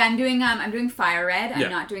 Yeah, I'm doing Fire Red. I'm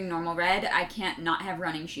not doing normal Red. I can't not have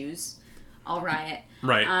running shoes. I'll riot.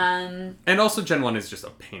 Right. And also Gen 1 is just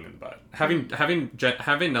a pain in the butt. Having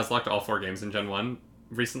Nuzlocked all 4 games in Gen 1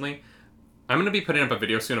 recently, I'm going to be putting up a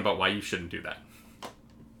video soon about why you shouldn't do that.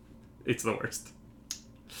 It's the worst.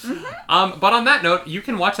 Mm-hmm. But on that note, you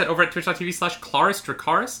can watch that over at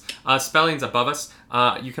twitch.tv/ClarisDracaris. Spelling's above us.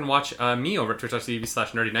 You can watch me over at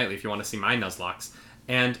twitch.tv/NerdyNightly if you want to see my Nuzlocks.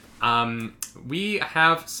 And we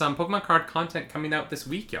have some Pokemon card content coming out this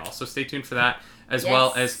week, y'all. So stay tuned for that, as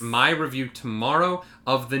well as my review tomorrow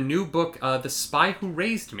of the new book, The Spy Who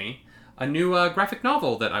Raised Me, a new graphic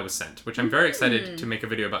novel that I was sent, which I'm very excited to make a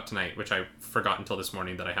video about tonight, which I forgot until this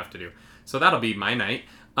morning that I have to do. So that'll be my night.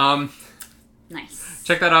 Nice.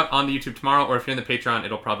 Check that out on the YouTube tomorrow, or if you're in the Patreon,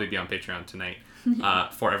 it'll probably be on Patreon tonight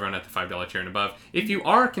for everyone at the $5 tier and above. If you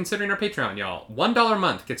are considering our Patreon, y'all, $1 a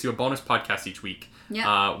month gets you a bonus podcast each week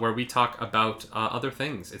where we talk about other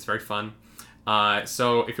things. It's very fun.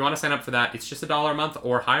 So if you want to sign up for that, it's just $1 a month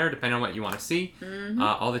or higher, depending on what you want to see. Mm-hmm.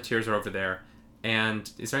 All the tiers are over there. And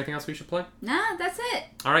is there anything else we should play? Nah, that's it.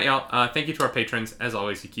 All right, y'all. Thank you to our patrons. As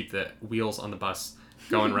always, you keep the wheels on the bus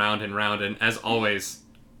going round and round. And as always...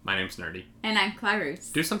 My name's Nerdy. And I'm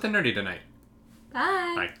Clarus. Do something nerdy tonight.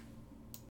 Bye. Bye.